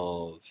over.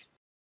 Oh,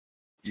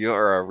 you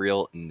are a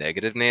real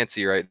negative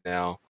Nancy right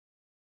now.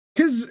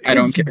 Because I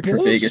don't care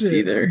for Vegas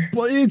either.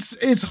 But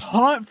it's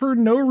hot for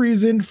no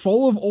reason,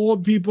 full of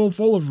old people,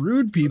 full of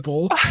rude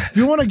people. If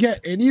you want to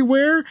get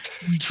anywhere,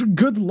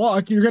 good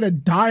luck. You're gonna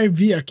die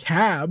via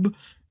cab.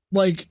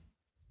 Like,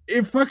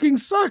 it fucking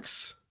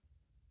sucks.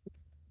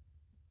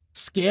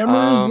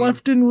 Scammers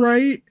left and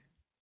right.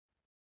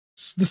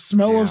 The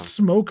smell of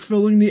smoke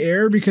filling the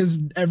air because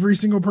every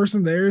single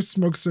person there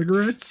smokes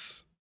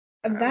cigarettes.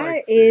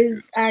 That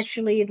is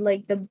actually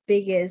like the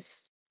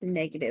biggest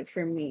negative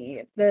for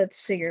me, the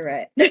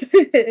cigarette.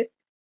 But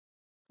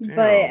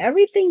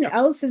everything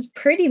else is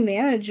pretty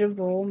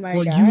manageable,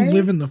 my guy. You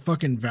live in the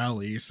fucking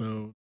valley,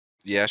 so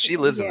yeah, she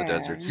lives in the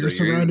desert. So you're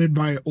surrounded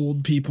by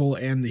old people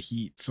and the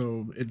heat,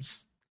 so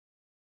it's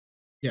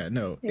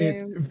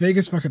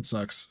Vegas fucking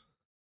sucks.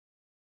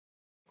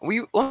 We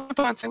were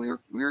gonna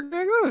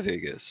go to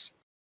Vegas.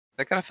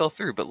 That kind of fell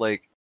through, but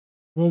like,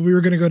 well, we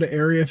were gonna go to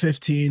Area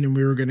 15 and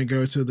we were gonna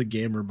go to the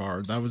gamer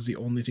bar. That was the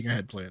only thing I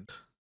had planned.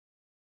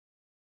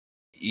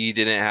 You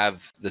didn't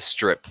have the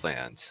strip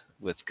planned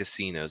with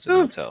casinos and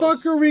hotels. The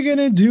fuck are we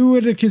gonna do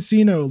at a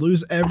casino?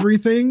 Lose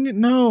everything?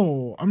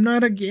 No, I'm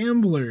not a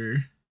gambler.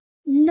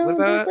 No,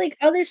 there's like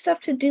other stuff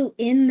to do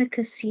in the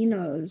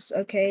casinos,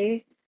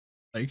 okay?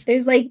 Like,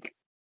 there's like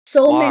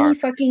so many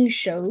fucking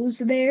shows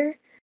there.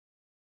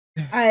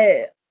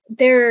 I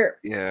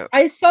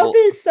saw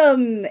this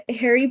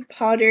Harry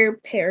Potter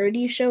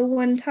parody show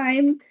one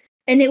time.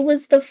 And it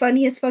was the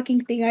funniest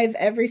fucking thing I've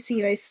ever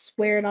seen. I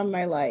swear it on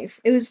my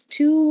life. It was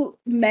 2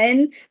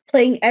 men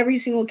playing every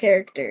single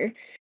character.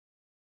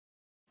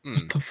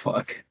 What the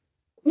fuck?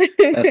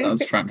 That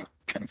sounds kind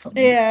of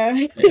funny.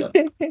 Yeah.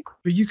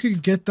 But you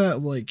could get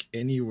that like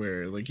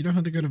anywhere. Like, you don't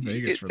have to go to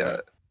Vegas for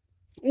that.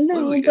 No,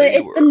 literally but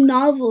anywhere. It's the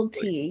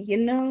novelty, like, you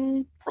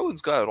know?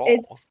 Portland's got it all.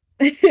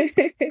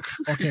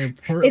 Okay,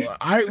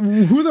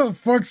 Portland. Who the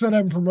fuck said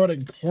I'm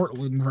promoting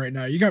Portland right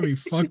now? You got me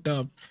fucked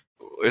up.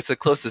 It's the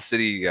closest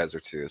city you guys are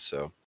to,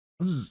 so.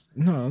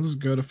 I'll just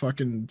go to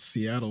fucking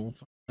Seattle.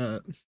 Fuck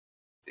that.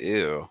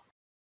 Ew.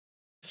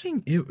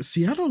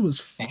 Seattle was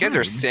fine. You guys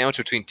are sandwiched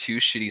between 2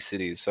 shitty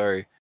cities,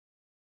 sorry.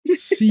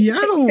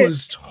 Seattle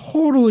was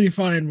totally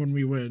fine when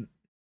we went.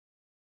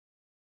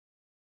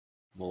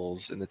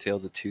 Moles in the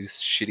tails of 2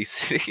 shitty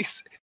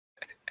cities.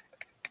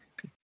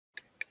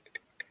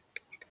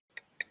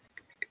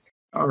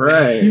 All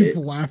right. Keep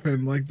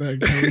laughing like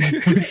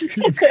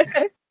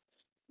that.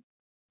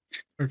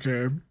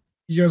 Okay.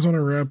 You guys want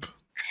to wrap?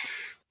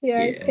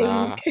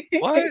 Yeah.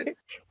 What?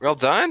 We're all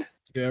done?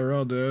 Yeah, we're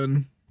all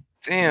done.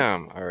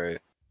 Damn. All right.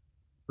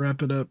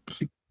 Wrap it up.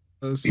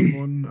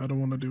 Someone, I don't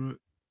want to do it.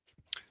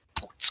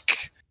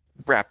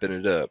 Wrapping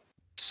it up.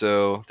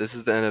 So this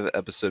is the end of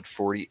episode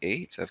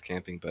 48 of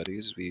Camping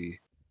Buddies. We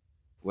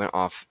went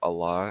off a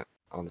lot.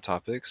 on the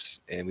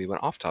topics, and we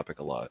went off topic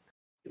a lot.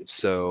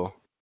 So,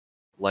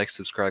 like,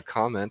 subscribe,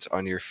 comment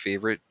on your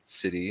favorite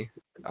city,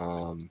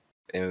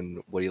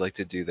 and what do you like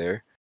to do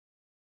there.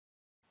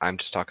 I'm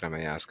just talking on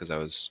my ass because I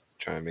was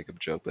trying to make a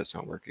joke, but it's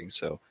not working.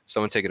 So,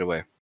 someone take it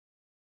away.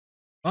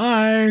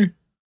 Bye.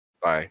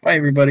 Bye. Bye,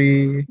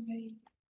 everybody. Bye.